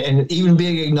even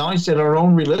being acknowledged that our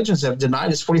own religions have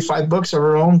denied us 45 books of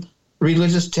our own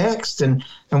religious text, and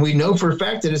we know for a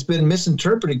fact that it's been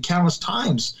misinterpreted countless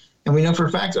times, and we know for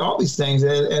a fact all these things,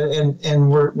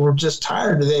 and we're just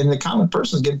tired of it, and the common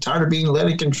person is getting tired of being led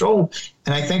and controlled,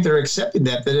 and I think they're accepting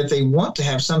that if they want to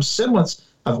have some semblance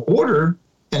of order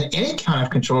and any kind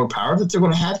of control or power, that they're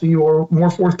going to have to be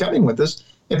more forthcoming with us.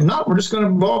 If not, we're just going to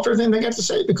blow off everything they got to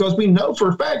say, because we know for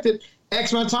a fact that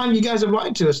X amount of time you guys have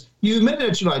lied to us. You admitted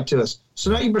that you lied to us,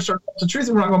 so now you better start the truth,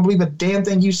 and we're not going to believe a damn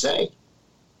thing you say.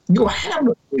 You'll have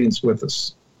no experience with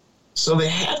us. So they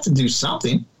have to do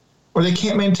something, or they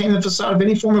can't maintain the facade of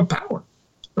any form of power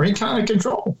or any kind of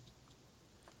control.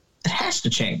 It has to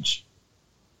change.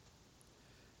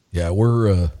 Yeah,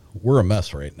 we're a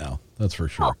mess right now. That's for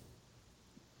sure.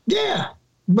 Yeah,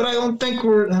 but I don't think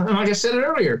we're, like I said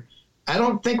earlier, I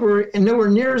don't think we're nowhere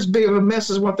near as big of a mess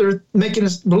as what they're making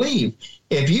us believe.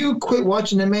 If you quit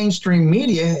watching the mainstream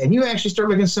media and you actually start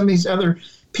looking at some of these other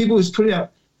people who's putting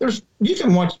out, you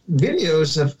can watch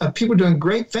videos of people doing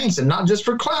great things, and not just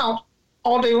for clout,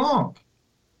 all day long.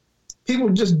 People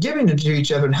just giving it to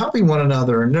each other and helping one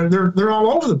another, and they're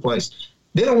all over the place.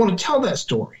 They don't want to tell that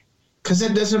story because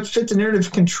that doesn't fit the narrative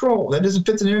of control. That doesn't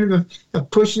fit the narrative of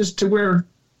pushing us to where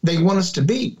they want us to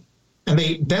be. And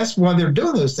that's why they're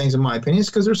doing those things, in my opinion, is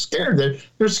because they're scared.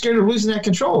 They're scared of losing that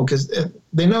control because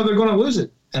they know they're going to lose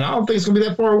it. And I don't think it's going to be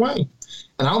that far away.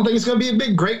 And I don't think it's going to be a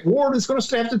big, great war that's going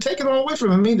to have to take it all away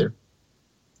from him either.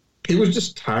 He was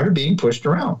just tired of being pushed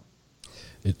around.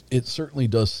 It certainly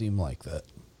does seem like that.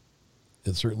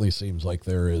 It certainly seems like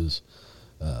there is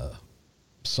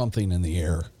something in the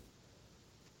air.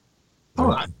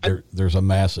 There's a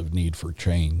massive need for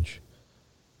change.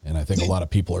 And I think a lot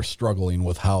of people are struggling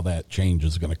with how that change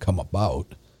is going to come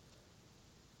about.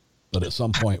 But at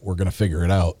some point, we're going to figure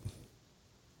it out.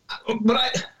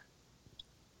 But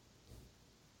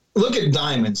look at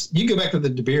diamonds. You go back to the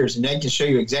De Beers, and they can show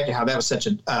you exactly how that was such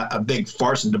a big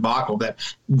farce and debacle that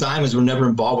diamonds were never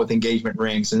involved with engagement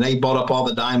rings. And they bought up all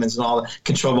the diamonds and all the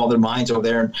control of all their minds over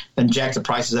there and jacked the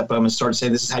prices up and started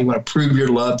saying, this is how you want to prove your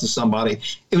love to somebody.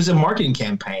 It was a marketing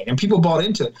campaign, and people bought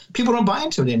into it. People don't buy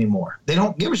into it anymore. They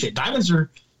don't give a shit. Diamonds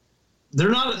they're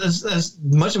not as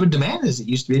much of a demand as it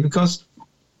used to be because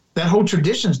that whole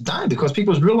tradition's dying because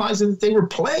people was realizing that they were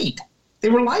played. They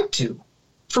were lied to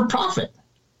for profit.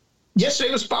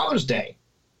 Yesterday was Father's Day.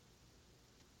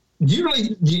 Your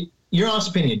honest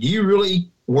opinion, do you really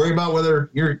worry about whether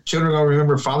your children are going to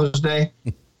remember Father's Day?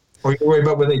 Or you worry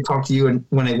about whether they talk to you and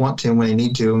when they want to and when they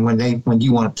need to and when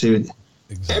you want to?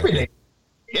 Exactly.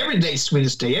 Every day's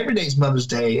Sweetest Day. Every day's Mother's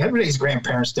Day. Every day's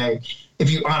Grandparents' Day. If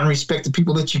you honor and respect the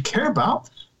people that you care about,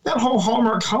 that whole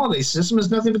Hallmark holiday system is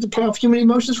nothing but to play off human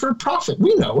emotions for a profit.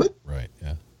 We know it. Right,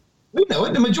 yeah. We know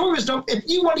it. The majority of us don't. If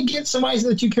you want to get somebody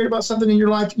that you care about something in your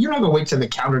life, you're not going to wait till the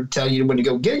counter to tell you when to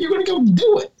go get it. You're going to go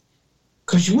do it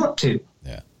because you want to.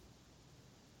 Yeah.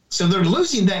 So they're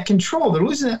losing that control. They're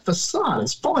losing that facade.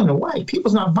 It's falling away.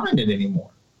 People's not buying it anymore.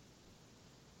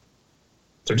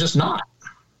 They're just not.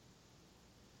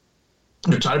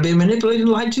 They're trying to be manipulated,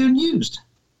 lied to, and used.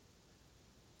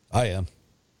 I am.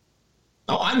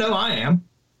 Oh, I know I am.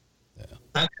 Yeah.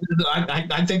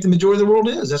 I think the majority of the world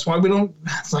is. That's why we don't.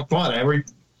 It's like what?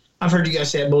 I've heard you guys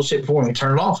say that bullshit before. And we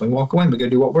turn it off. We walk away and we go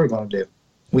do what we're going to do.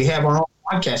 We have our own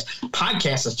podcast.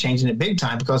 Podcast is changing it big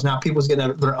time because now people's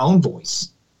getting their own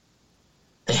voice.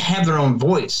 They have their own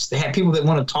voice. They have people that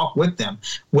want to talk with them.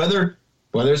 Whether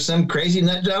it's some crazy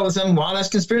nut job with some wild-ass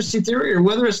conspiracy theory or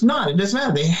whether it's not, it doesn't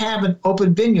matter. They have an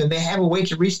open venue, and they have a way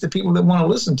to reach the people that want to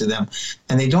listen to them.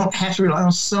 And they don't have to rely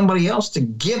on somebody else to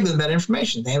give them that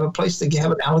information. They have a place to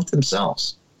have it out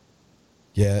themselves.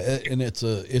 Yeah, and it's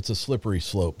a slippery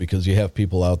slope because you have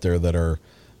people out there that are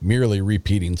merely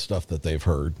repeating stuff that they've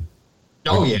heard.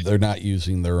 Oh, yeah. They're not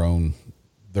using their own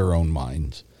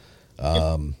minds.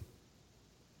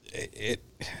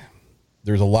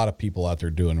 There's a lot of people out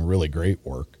there doing really great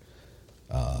work.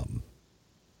 And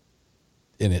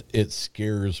it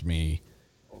scares me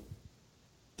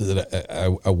that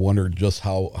I wonder just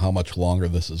how much longer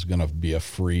this is going to be a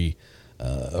free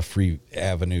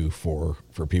avenue for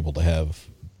people to have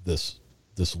this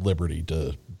liberty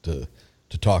to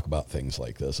talk about things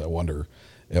like this. I wonder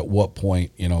at what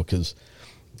point, because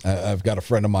I've got a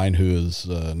friend of mine who is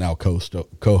now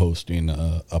co-hosting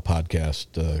a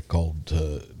podcast called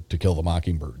To Kill the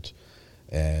Mockingbirds,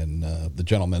 and the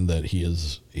gentleman that he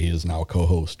is now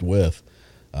co-host with,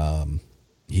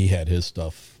 he had his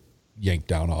stuff yanked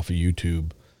down off of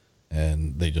YouTube,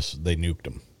 and they nuked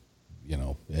him,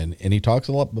 and he talks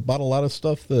about a lot of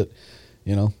stuff that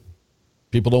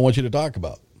people don't want you to talk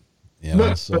about,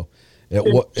 so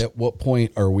at what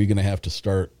point are we going to have to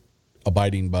start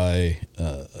abiding by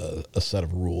a set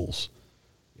of rules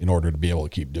in order to be able to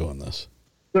keep doing this?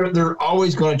 They're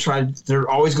always going to try. They're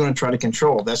always going to try to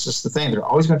control. That's just the thing. They're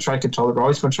always going to try to control. They're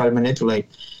always going to try to manipulate.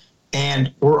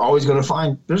 And we're always going to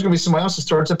find there's going to be somebody else that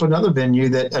starts up another venue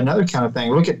another kind of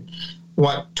thing. Look at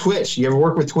what Twitch. You ever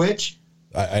work with Twitch?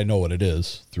 I know what it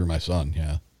is through my son.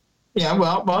 Yeah. Yeah.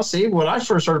 Well, see, when I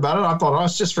first heard about it, I thought,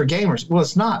 it's just for gamers. Well,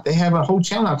 it's not. They have a whole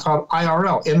channel called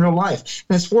IRL, in real life,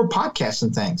 and it's for podcasts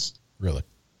and things. Really?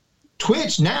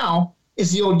 Twitch now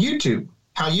is the old YouTube.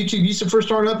 How YouTube used to first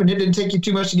start up, and it didn't take you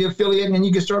too much to get affiliated, and then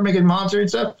you could start making monetary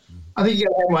stuff. I think you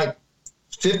got to have like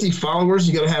 50 followers.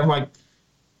 You got to have like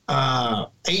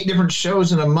 8 different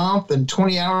shows in a month and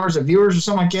 20 hours of viewers or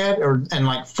something like that, and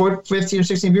like 15 or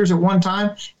 16 viewers at one time,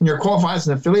 and you're qualified as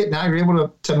an affiliate. Now you're able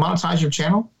to monetize your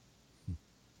channel.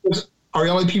 Our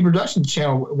LAP production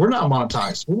channel, we're not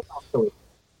monetized. We're not affiliate.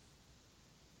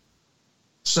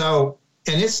 So.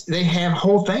 And they have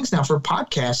whole things now for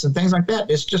podcasts and things like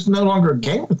that. It's just no longer a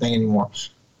gamer thing anymore.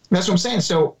 That's what I'm saying.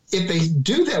 So if they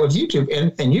do that with YouTube,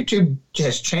 and YouTube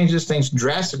has changed these things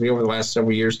drastically over the last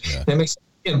several years, and it makes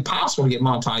it impossible to get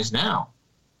monetized now.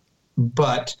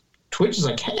 But Twitch is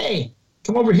like, hey,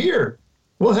 come over here.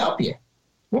 We'll help you.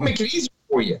 We'll make it easier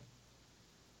for you.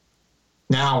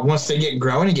 Now, once they get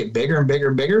growing and get bigger and bigger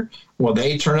and bigger, well,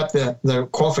 they turn up the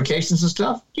qualifications and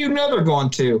stuff. They're going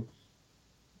to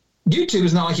YouTube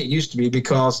is not like it used to be,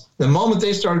 because the moment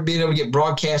they started being able to get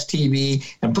broadcast TV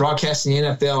and broadcasting the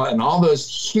NFL and all those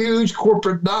huge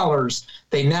corporate dollars,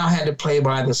 they now had to play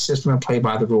by the system and play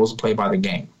by the rules and play by the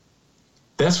game.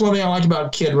 That's one thing I like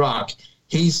about Kid Rock.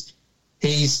 They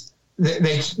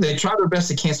try their best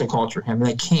to cancel culture him, and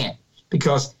they can't,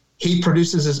 because he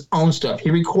produces his own stuff.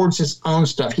 He records his own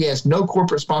stuff. He has no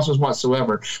corporate sponsors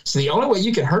whatsoever. So the only way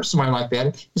you can hurt somebody like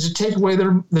that is to take away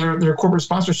their corporate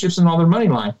sponsorships and all their money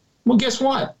line. Well, guess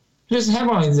what? He doesn't have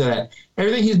any of that.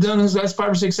 Everything he's done in his last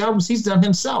 5 or 6 albums, he's done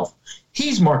himself.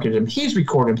 He's marketed them. He's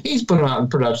recorded them. He's put them out in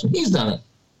production. He's done it.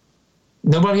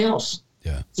 Nobody else.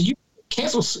 Yeah. So you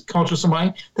cancel culture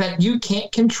somebody that you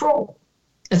can't control.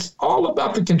 It's all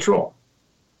about the control.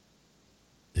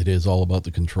 It is all about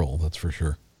the control. That's for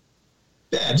sure.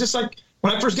 Yeah, just like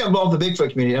when I first got involved in the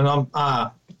Bigfoot community, and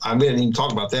I didn't even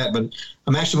talk about that, but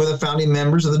I'm actually one of the founding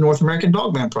members of the North American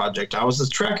Dogman Project. I was the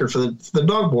tracker for the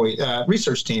Dog Boy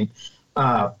research team.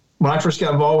 When I first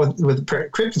got involved with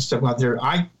cryptid stuff out there,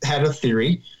 I had a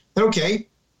theory that, okay,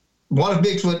 what if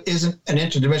Bigfoot isn't an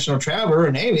interdimensional traveler,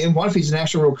 an alien? What if he's an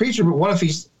actual real creature? But what if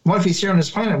he's here on this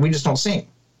planet and we just don't see him?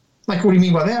 Like, what do you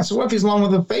mean by that? So what if he's along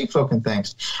with the fake folk and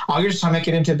things? Oh, you're just trying to make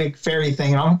it into a big fairy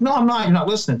thing. And I'm like, no, I'm not. You're not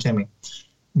listening to me.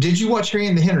 Did you watch Harry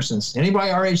and the Hendersons? Anybody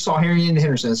our age saw Harry and the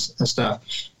Hendersons and stuff?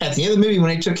 At the end of the movie, when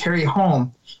they took Harry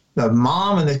home, the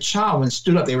mom and the child when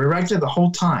stood up. They were right there the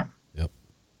whole time. Yep.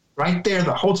 Right there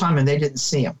the whole time, and they didn't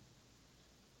see him.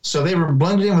 So they were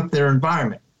blended in with their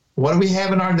environment. What do we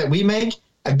have in our that we make?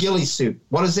 A ghillie suit.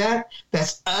 What is that?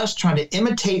 That's us trying to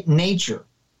imitate nature.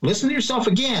 Listen to yourself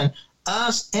again.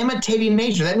 Us imitating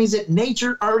nature. That means that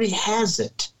nature already has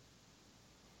it.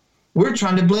 We're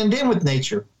trying to blend in with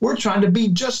nature. We're trying to be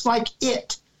just like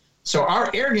it. So our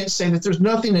arrogance say that there's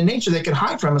nothing in nature that can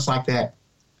hide from us like that.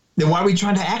 Then why are we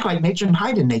trying to act like nature and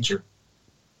hide in nature?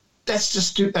 That's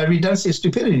just a redundancy of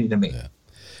stupidity to me. Yeah.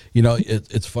 You know,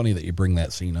 it's funny that you bring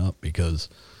that scene up, because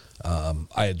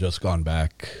I had just gone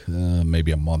back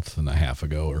maybe a month and a half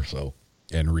ago or so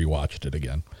and rewatched it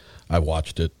again. I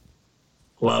watched it.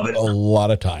 Love it. A lot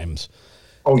of times.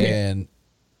 Oh, yeah. And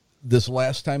this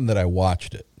last time that I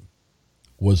watched it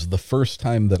was the first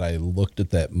time that I looked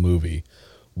at that movie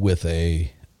with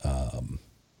a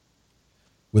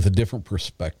different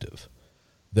perspective.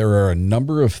 There are a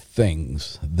number of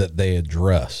things that they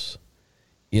address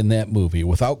in that movie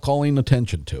without calling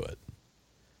attention to it.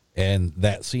 And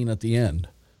that scene at the end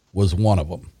was one of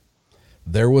them.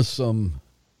 There was some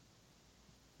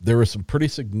pretty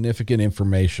significant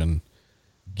information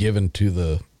given to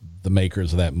the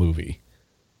makers of that movie.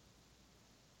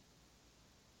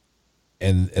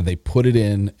 And they put it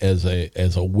in as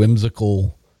a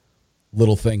whimsical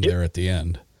little thing there at the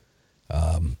end.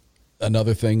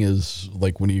 Another thing is,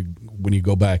 like, when you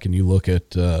go back and you look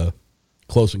at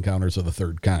Close Encounters of the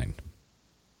Third Kind,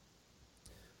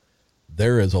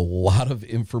 there is a lot of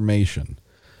information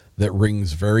that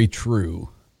rings very true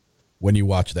when you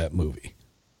watch that movie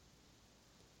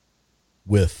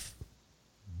with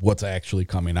what's actually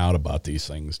coming out about these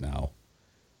things now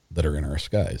that are in our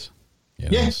skies. You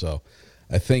know? Yeah. So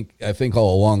I think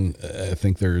all along, I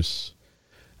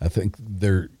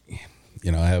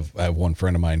have one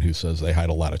friend of mine who says they hide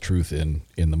a lot of truth in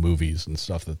the movies and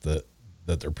stuff that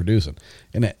they're producing.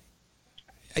 And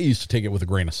I used to take it with a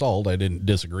grain of salt. I didn't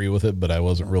disagree with it, but I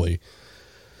wasn't really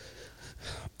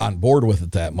on board with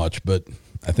it that much. But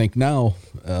I think now,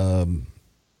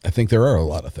 I think there are a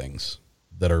lot of things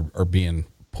that are being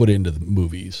put into the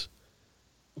movies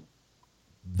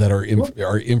that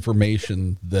are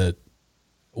information that,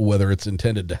 whether it's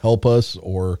intended to help us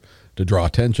or to draw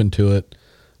attention to it.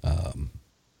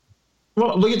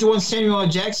 Well, look at the one Samuel L.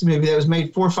 Jackson movie that was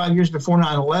made 4 or 5 years before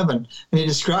 9/11, and he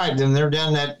described them. They're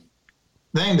down that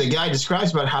thing. The guy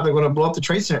describes about how they're going to blow up the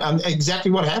Trade Center.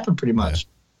 Exactly what happened, pretty much.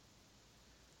 Yeah.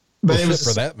 But well, it was,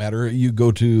 for that matter, you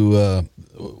go to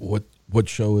what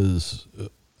show is it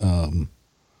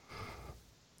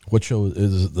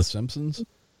The Simpsons?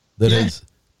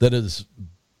 That has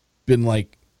been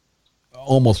like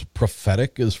almost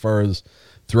prophetic as far as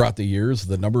throughout the years,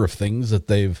 the number of things that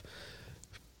they've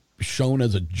shown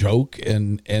as a joke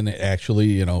and actually,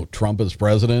 you know, Trump as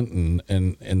president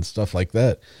and stuff like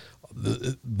that.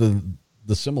 The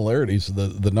similarities,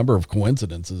 the number of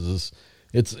coincidences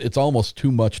it's almost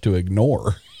too much to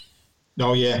ignore.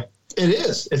 Oh yeah, it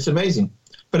is. It's amazing.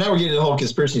 But now we're getting to the whole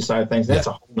conspiracy side of things. That's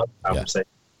a whole other conversation.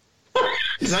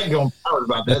 Because I can go on power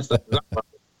about that stuff.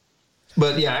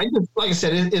 But yeah, like I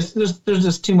said, there's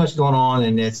just too much going on,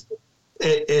 and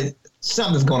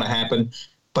something's going to happen.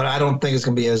 But I don't think it's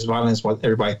going to be as violent as what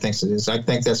everybody thinks it is. I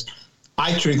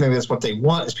I truly think that's what they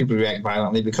want is people to react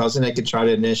violently, because then they could try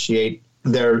to initiate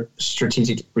their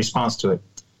strategic response to it.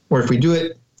 Where if we do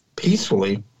it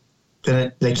peacefully,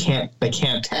 then they can't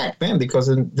attack them, because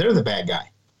then they're the bad guy.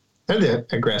 They're the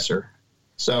aggressor.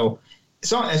 So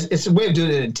it's a way of doing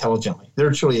it intelligently.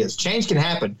 There truly is. Change can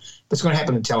happen, but it's going to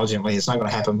happen intelligently. It's not going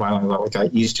to happen violently like I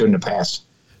used to in the past.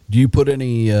 Do you put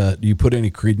any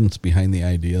credence behind the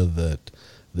idea that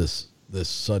this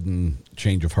sudden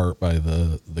change of heart by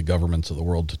the governments of the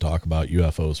world to talk about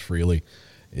UFOs freely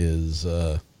is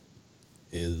to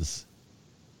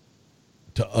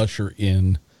usher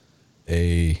in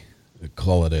a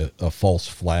false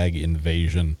flag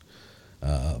invasion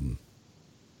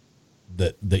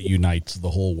that unites the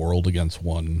whole world against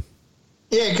one?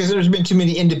 Yeah, because there's been too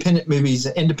many independent movies.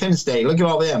 Independence Day, look at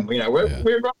all them. We're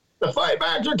going to fight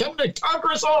back. They're coming to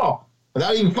conquer us all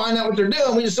without even finding out what they're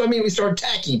doing. We start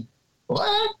attacking.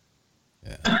 What?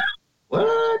 Yeah.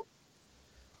 What?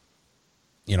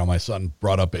 My son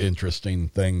brought up an interesting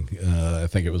thing. I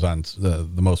think it was on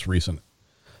the most recent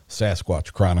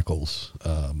Sasquatch Chronicles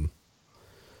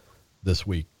this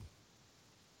week.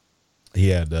 He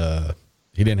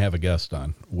didn't have a guest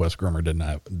on. Wes Grimmer did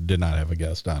not have a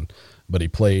guest on, but he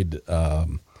played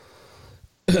about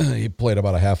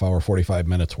a half hour, 45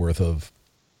 minutes worth of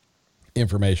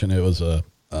information. It was a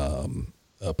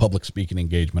public speaking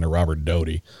engagement of Robert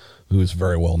Doty, who's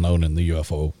very well known in the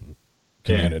UFO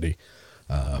community,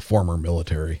 former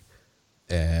military.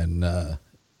 And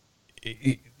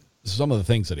some of the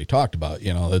things that he talked about,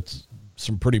 that's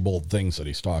some pretty bold things that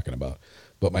he's talking about.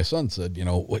 But my son said,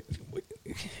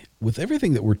 with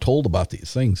everything that we're told about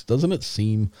these things, doesn't it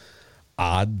seem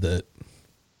odd that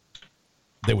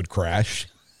they would crash?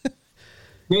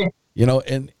 Yeah.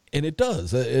 And it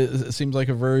does. It seems like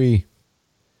a very...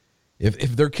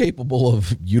 If they're capable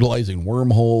of utilizing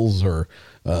wormholes or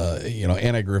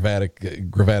anti-gravitic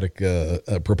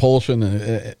propulsion,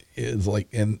 is like,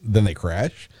 and then they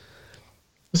crash.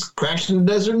 Just crashed in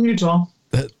the desert in Utah.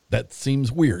 That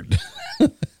seems weird,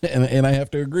 and I have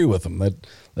to agree with him.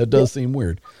 That does seem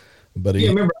weird. But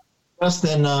remember less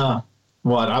than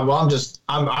what?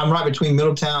 I'm right between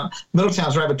Middletown.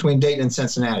 Middletown's right between Dayton and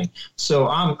Cincinnati. So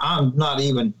I'm not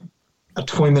even a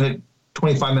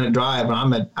 25-minute drive, and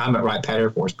I'm at Wright Pat Air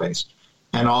Force Base,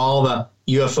 and all the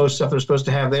UFO stuff they're supposed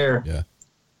to have there. Yeah.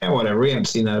 And whatever, we haven't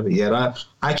seen none of it yet.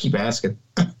 I keep asking.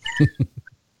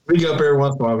 We go up every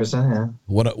once in a while. Yeah.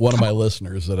 One of my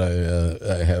listeners that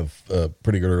I have a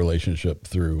pretty good relationship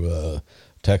through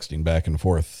texting back and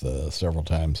forth several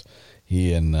times.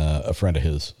 He and a friend of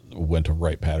his went to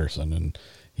Wright-Patterson, and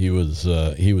he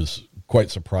was quite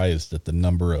surprised at the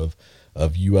number of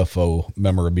UFO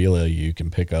memorabilia you can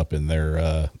pick up in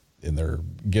their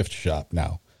gift shop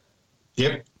now.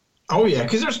 Yep. Oh yeah,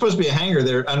 because there's supposed to be a hangar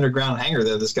there, underground hangar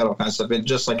there that's got all kinds of stuff in,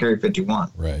 just like Area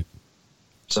 51. Right.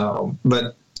 So,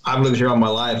 but I've lived here all my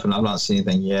life, and I've not seen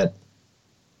anything yet.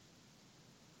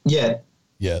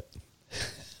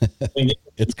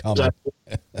 It's coming.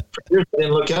 For years, I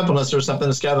didn't look up unless there was something in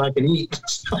the sky that I could eat.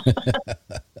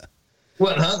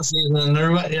 Wasn't hunting season, and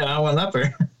I went up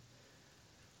there.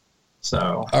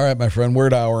 So, all right, my friend, we're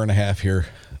at an hour and a half here.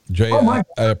 Jay, I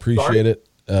appreciate it.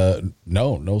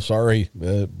 No, sorry.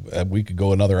 We could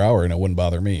go another hour and it wouldn't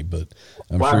bother me, but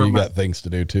I'm sure you got things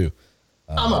to do too.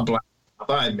 I'm a black.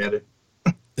 I admit it.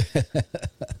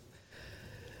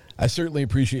 I certainly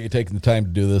appreciate you taking the time to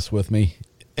do this with me.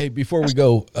 Hey, before we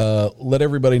go, let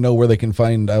everybody know where they can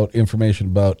find out information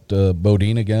about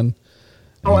Bodine again.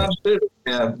 Oh, absolutely.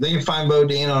 Yeah, they can find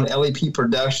Bodine on LEP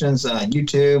Productions,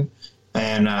 YouTube,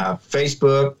 and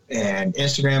Facebook and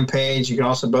Instagram page. You can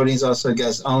also, Bodine's also got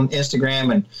his own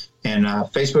Instagram and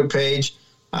Facebook page.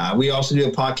 We also do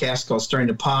a podcast called Stirring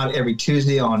the Pot every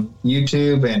Tuesday on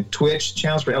YouTube and Twitch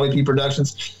channels for LEP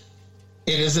Productions.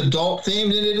 It is adult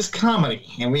themed and it is comedy,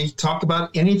 and we talk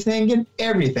about anything and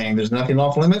everything. There's nothing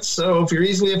off limits, so if you're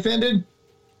easily offended,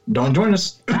 don't join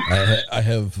us. I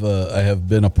have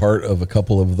been a part of a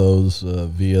couple of those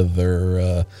via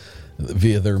their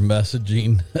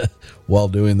messaging while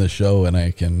doing the show, and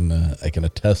I can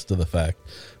attest to the fact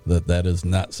that is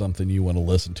not something you want to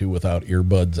listen to without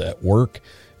earbuds at work,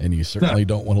 and you certainly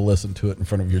don't want to listen to it in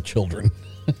front of your children.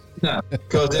 No,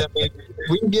 because if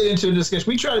we can get into a discussion,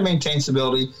 we try to maintain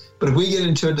civility, but if we get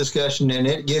into a discussion and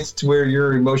it gets to where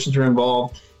your emotions are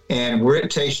involved and where it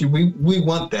takes you, we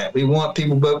want that. We want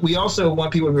people, but we also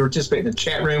want people to participate in the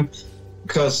chat room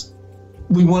because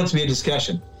we want it to be a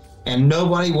discussion. And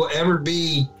nobody will ever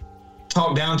be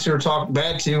talked down to or talked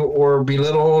bad to or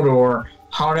belittled or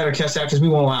hollered at or cussed out because we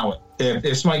won't allow it.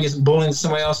 If somebody gets bullying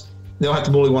somebody else, they'll have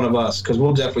to bully one of us because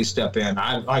we'll definitely step in.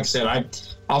 Like I said,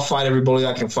 I'll fight every bully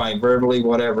I can fight, verbally,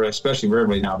 whatever, especially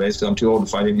verbally nowadays because I'm too old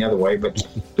to fight any other way. But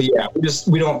yeah,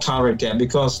 we don't tolerate that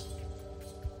because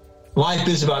life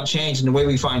is about change, and the way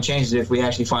we find change is if we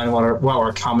actually find what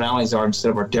our commonalities are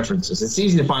instead of our differences. It's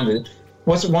easy to find it.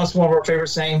 What's one of our favorite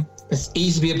saying? It's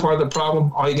easy to be a part of the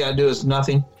problem. All you got to do is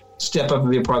nothing. Step up and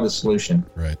be a part of the solution.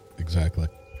 Right, exactly.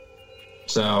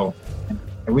 So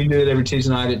we do it every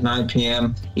Tuesday night at 9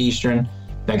 p.m. Eastern.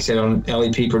 Like I said, on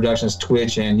LEP Productions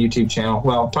Twitch and YouTube channel.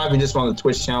 Well, probably just on the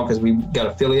Twitch channel because we've got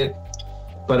affiliate.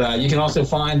 But you can also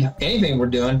find anything we're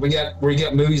doing. We got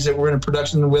movies that we're in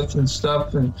production with and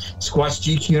stuff, and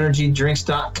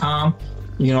SquatchGQEnergyDrinks.com.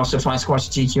 You can also find Squatch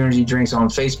GQ Energy Drinks on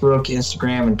Facebook,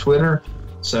 Instagram, and Twitter.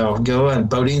 So go and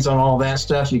Bodine's on all that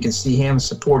stuff. You can see him and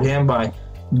support him by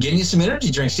getting you some energy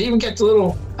drinks. He even get the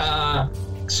little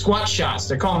squat shots.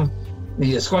 They call them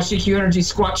the Squatch GQ Energy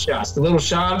squat shots. The little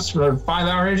shots for the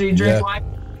 5-hour energy drink. Yeah.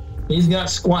 He's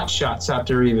got squat shots out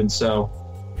there even. So,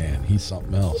 man, he's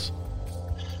something else.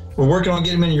 We're working on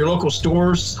getting them in your local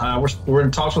stores. We're in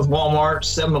talks with Walmart,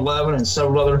 7-Eleven, and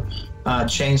several other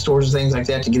chain stores and things like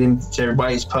that to get him to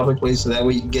everybody's publicly, so that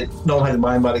way you don't have to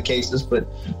buy him by the cases. But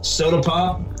soda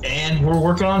pop, and we're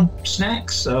working on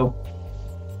snacks. So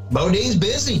Bodine's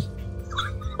busy.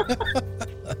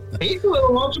 He's a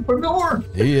little entrepreneur.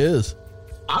 He is.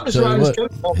 I'm just riding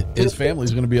his family's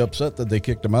going to be upset that they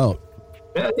kicked him out.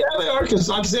 Yeah, they are. Because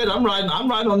like I said, I'm riding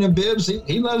on them bibs.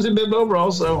 He loves them bib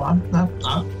overalls, so I'm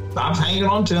hanging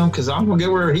on to him because I'm going to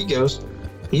get where he goes.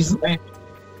 He's the man.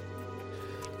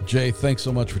 Jay, thanks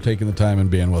so much for taking the time and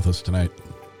being with us tonight.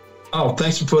 Oh,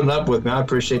 thanks for putting up with me. I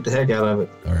appreciate the heck out of it.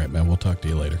 All right, man. We'll talk to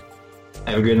you later.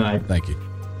 Have a good night. Thank you.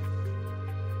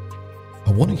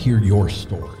 I want to hear your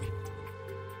story.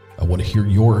 I want to hear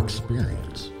your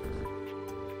experience.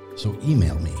 So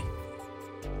email me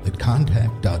at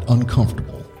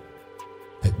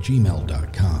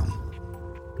contact.uncomfortable@gmail.com.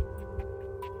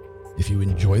 If you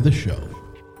enjoy the show,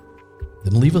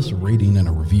 then leave us a rating and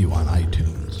a review on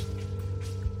iTunes.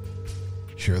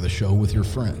 Share the show with your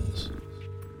friends.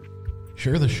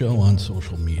 Share the show on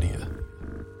social media.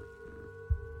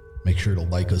 Make sure to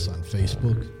like us on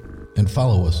Facebook and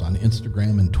follow us on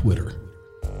Instagram and Twitter,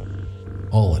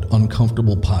 all at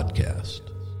Uncomfortable Podcast.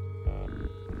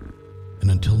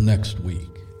 And until next week,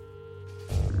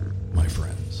 my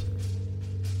friends,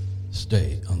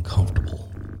 stay uncomfortable.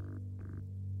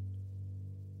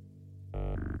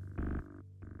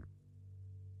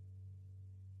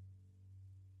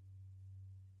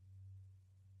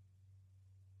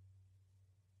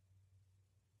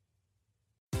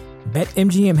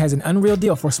 BetMGM has an unreal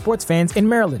deal for sports fans in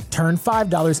Maryland. Turn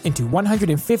 $5 into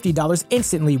 $150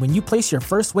 instantly when you place your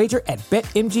first wager at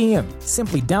BetMGM.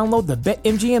 Simply download the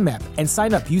BetMGM app and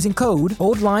sign up using code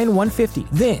OldLine150.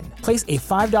 Then, place a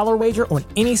 $5 wager on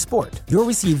any sport. You'll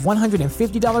receive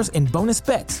 $150 in bonus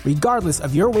bets, regardless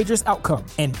of your wager's outcome.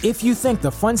 And if you think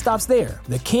the fun stops there,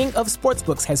 the king of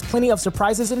sportsbooks has plenty of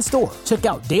surprises in store. Check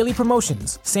out daily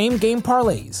promotions, same-game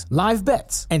parlays, live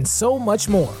bets, and so much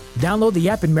more. Download the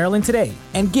app in Maryland today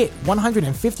and get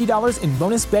 $150 in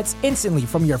bonus bets instantly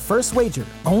from your first wager.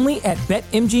 Only at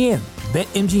BetMGM.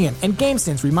 BetMGM and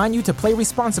GameSense remind you to play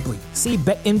responsibly. See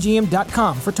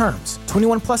BetMGM.com for terms.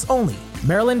 21 plus only.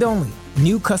 Maryland only.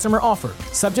 New customer offer.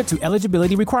 Subject to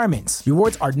eligibility requirements.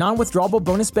 Rewards are non-withdrawable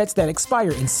bonus bets that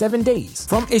expire in 7 days.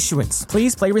 From issuance,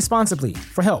 please play responsibly.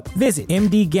 For help, visit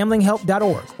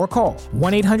mdgamblinghelp.org or call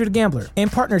 1-800-GAMBLER in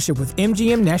partnership with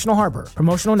MGM National Harbor.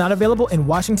 Promotional not available in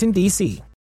Washington, D.C.